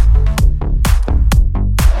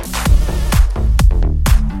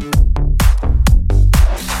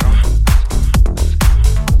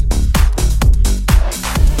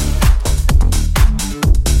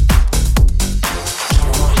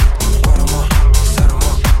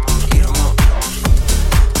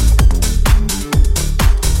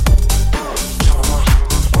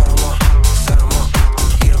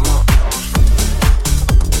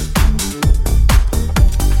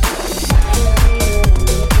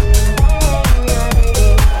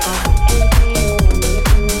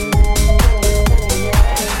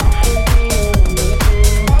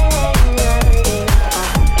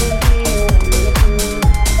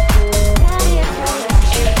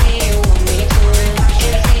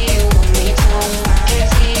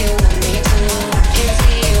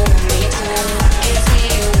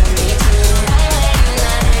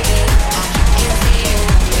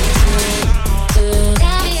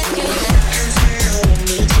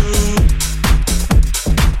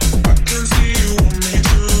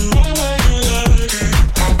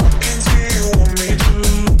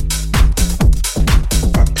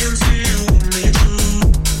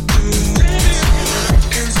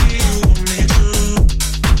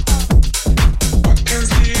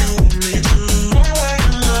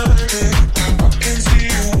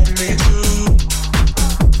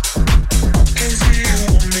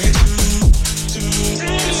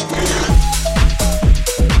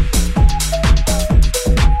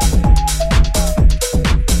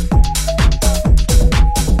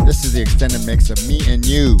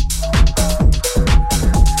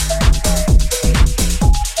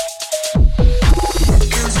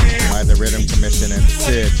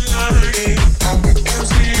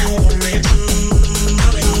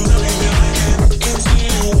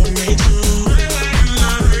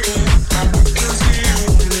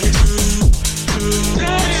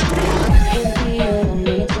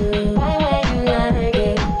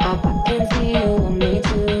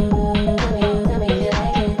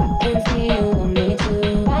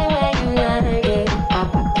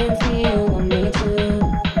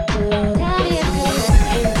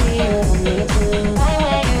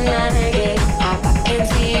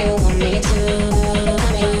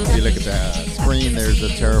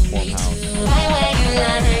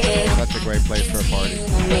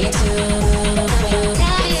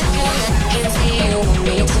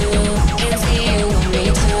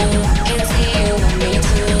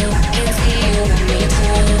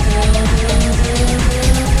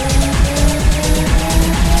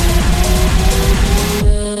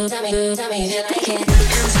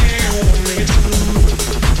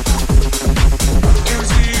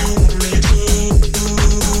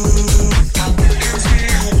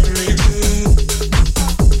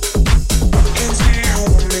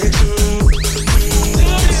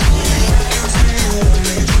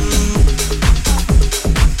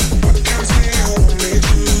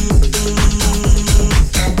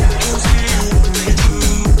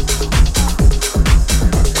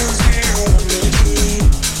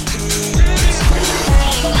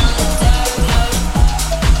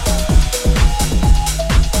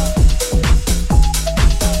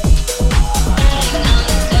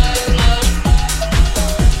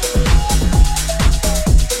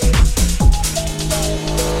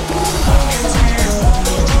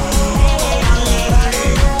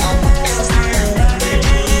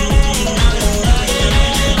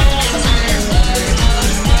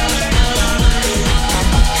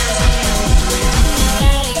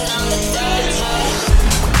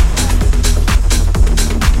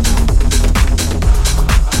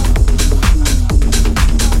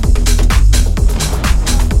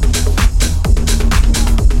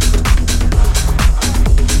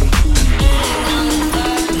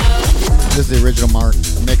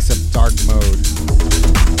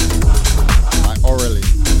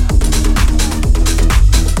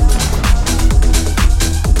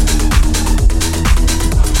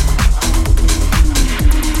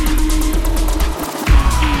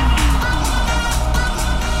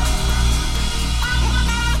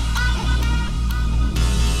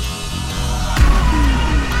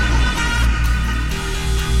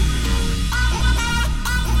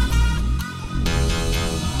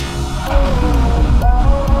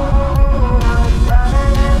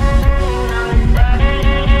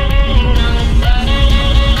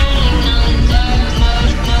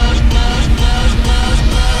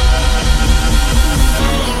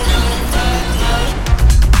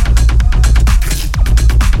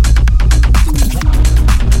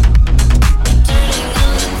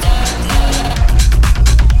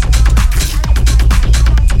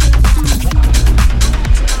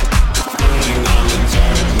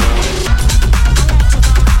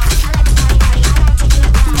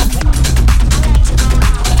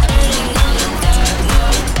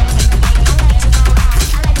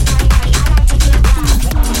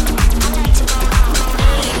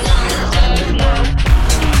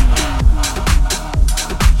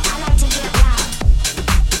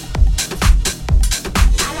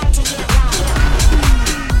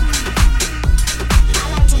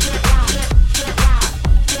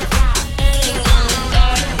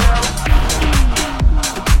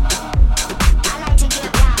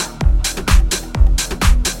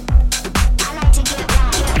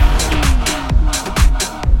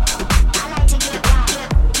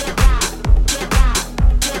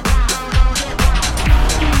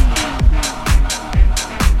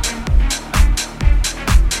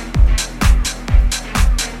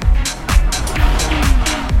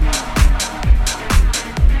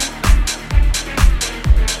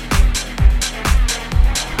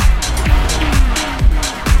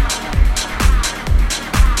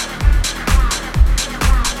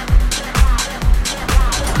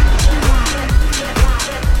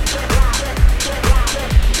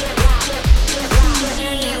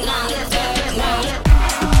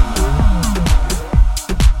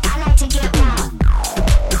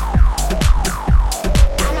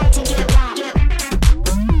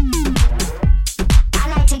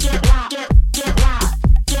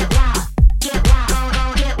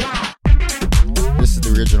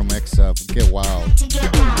 Get Wild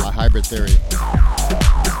by Hybrid Theory.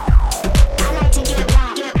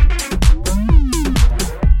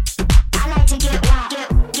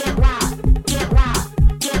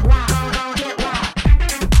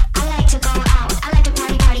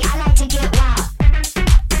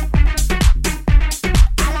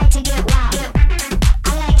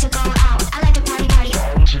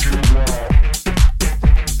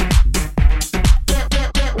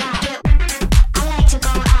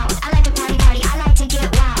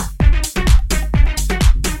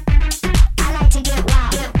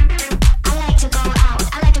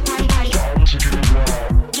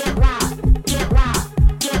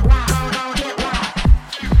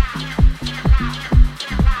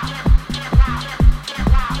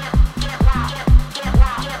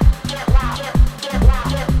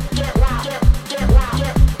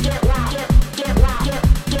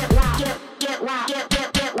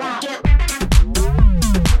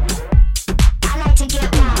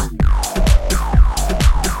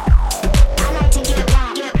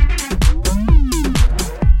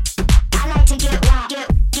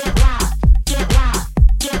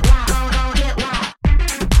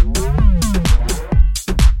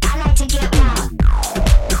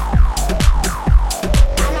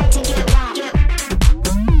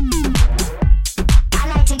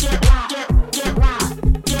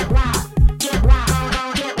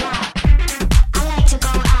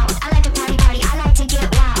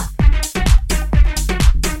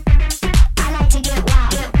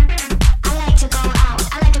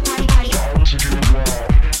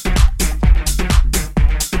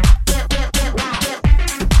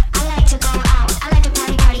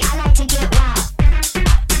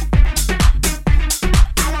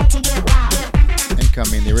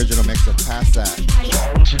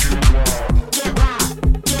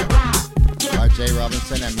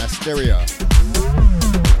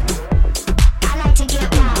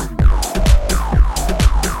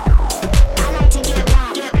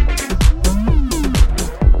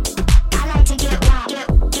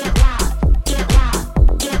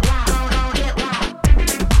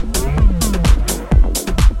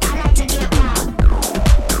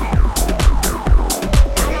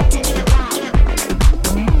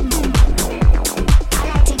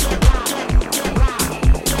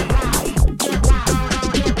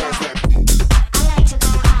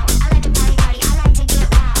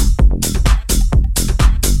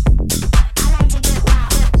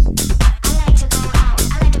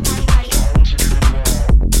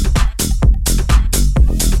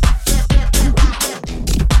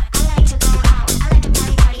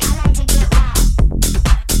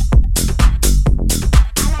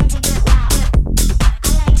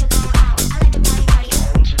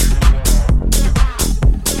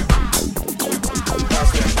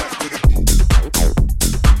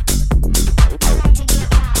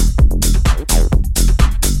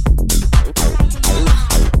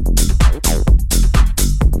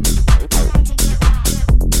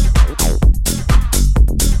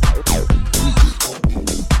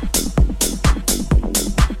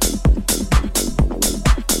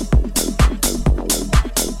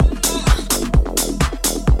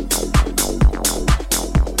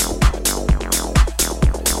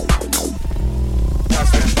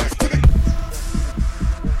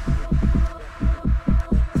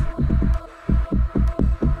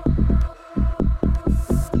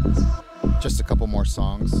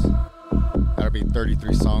 Songs. That'll be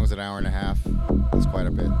 33 songs, an hour and a half. That's quite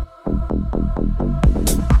a bit.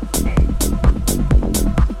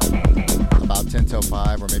 About 10 till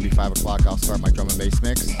 5 or maybe 5 o'clock, I'll start my drum and bass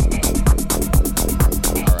mix.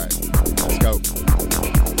 All right, let's go.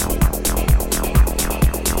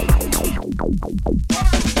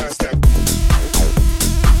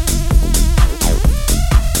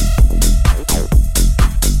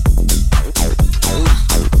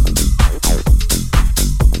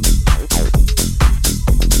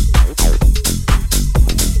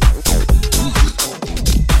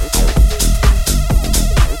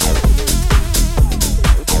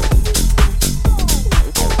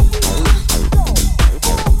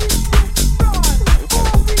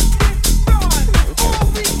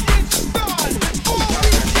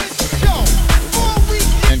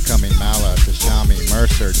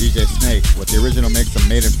 DJ Snake with the original mix of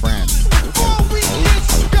Made in France.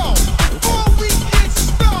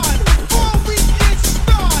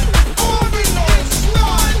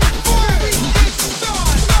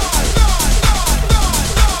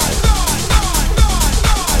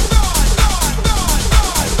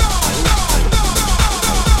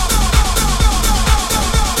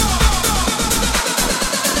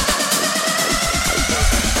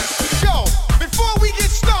 Yo, before we get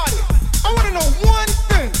started, I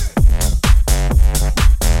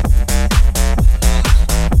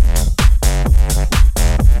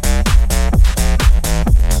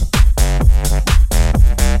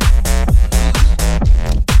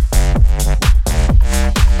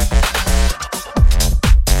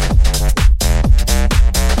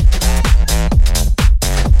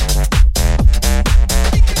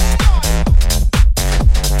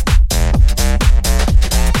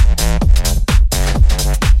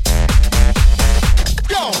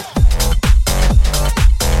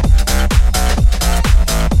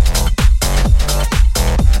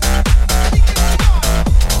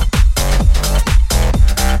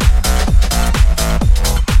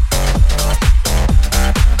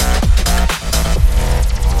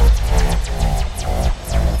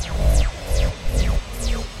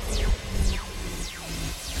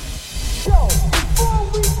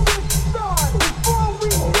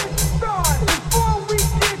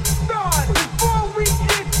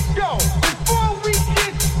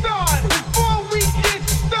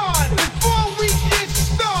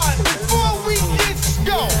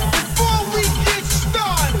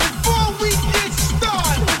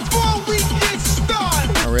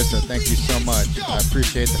Marissa, thank you so much. I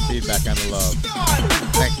appreciate the feedback and the love.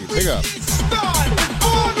 Thank you. Big up.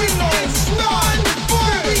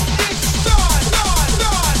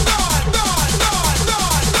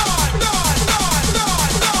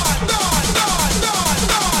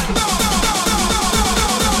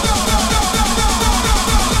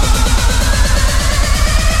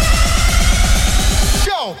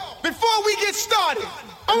 Yo, before we get started,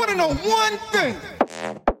 I want to know one thing.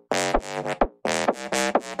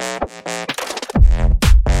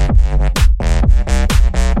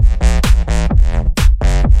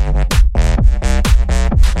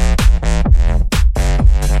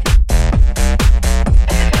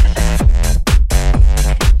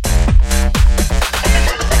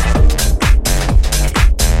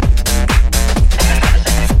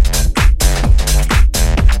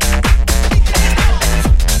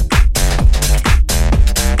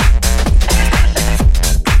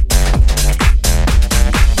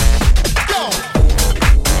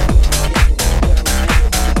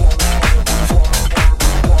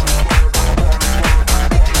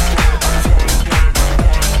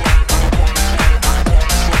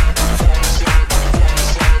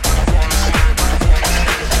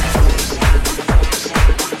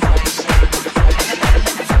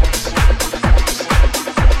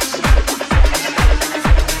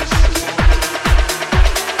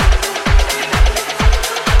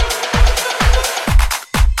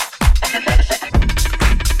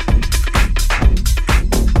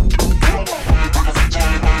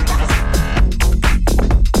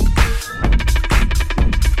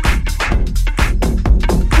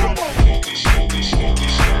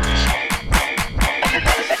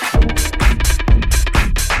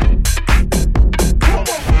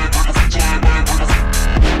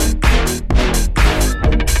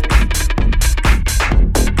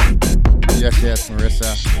 Yes, Marissa.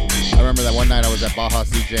 I remember that one night I was at Baja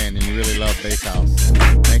CJ and you really loved Bass House.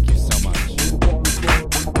 Thank you so much.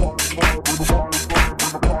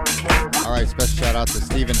 Alright, special shout out to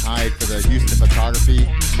Stephen Hyde for the Houston photography,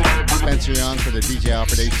 Spencer Young for the DJ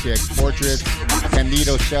Alfred HTX portraits,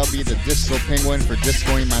 Candido Shelby, the Disco Penguin for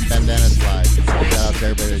discoing my bandana slide. Shout out to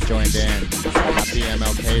everybody that joined in. Happy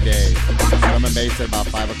MLK Day. Drum and bass at about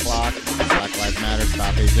 5 o'clock. Black Lives Matter,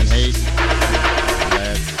 Stop Asian Hate.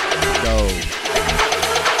 Let's go.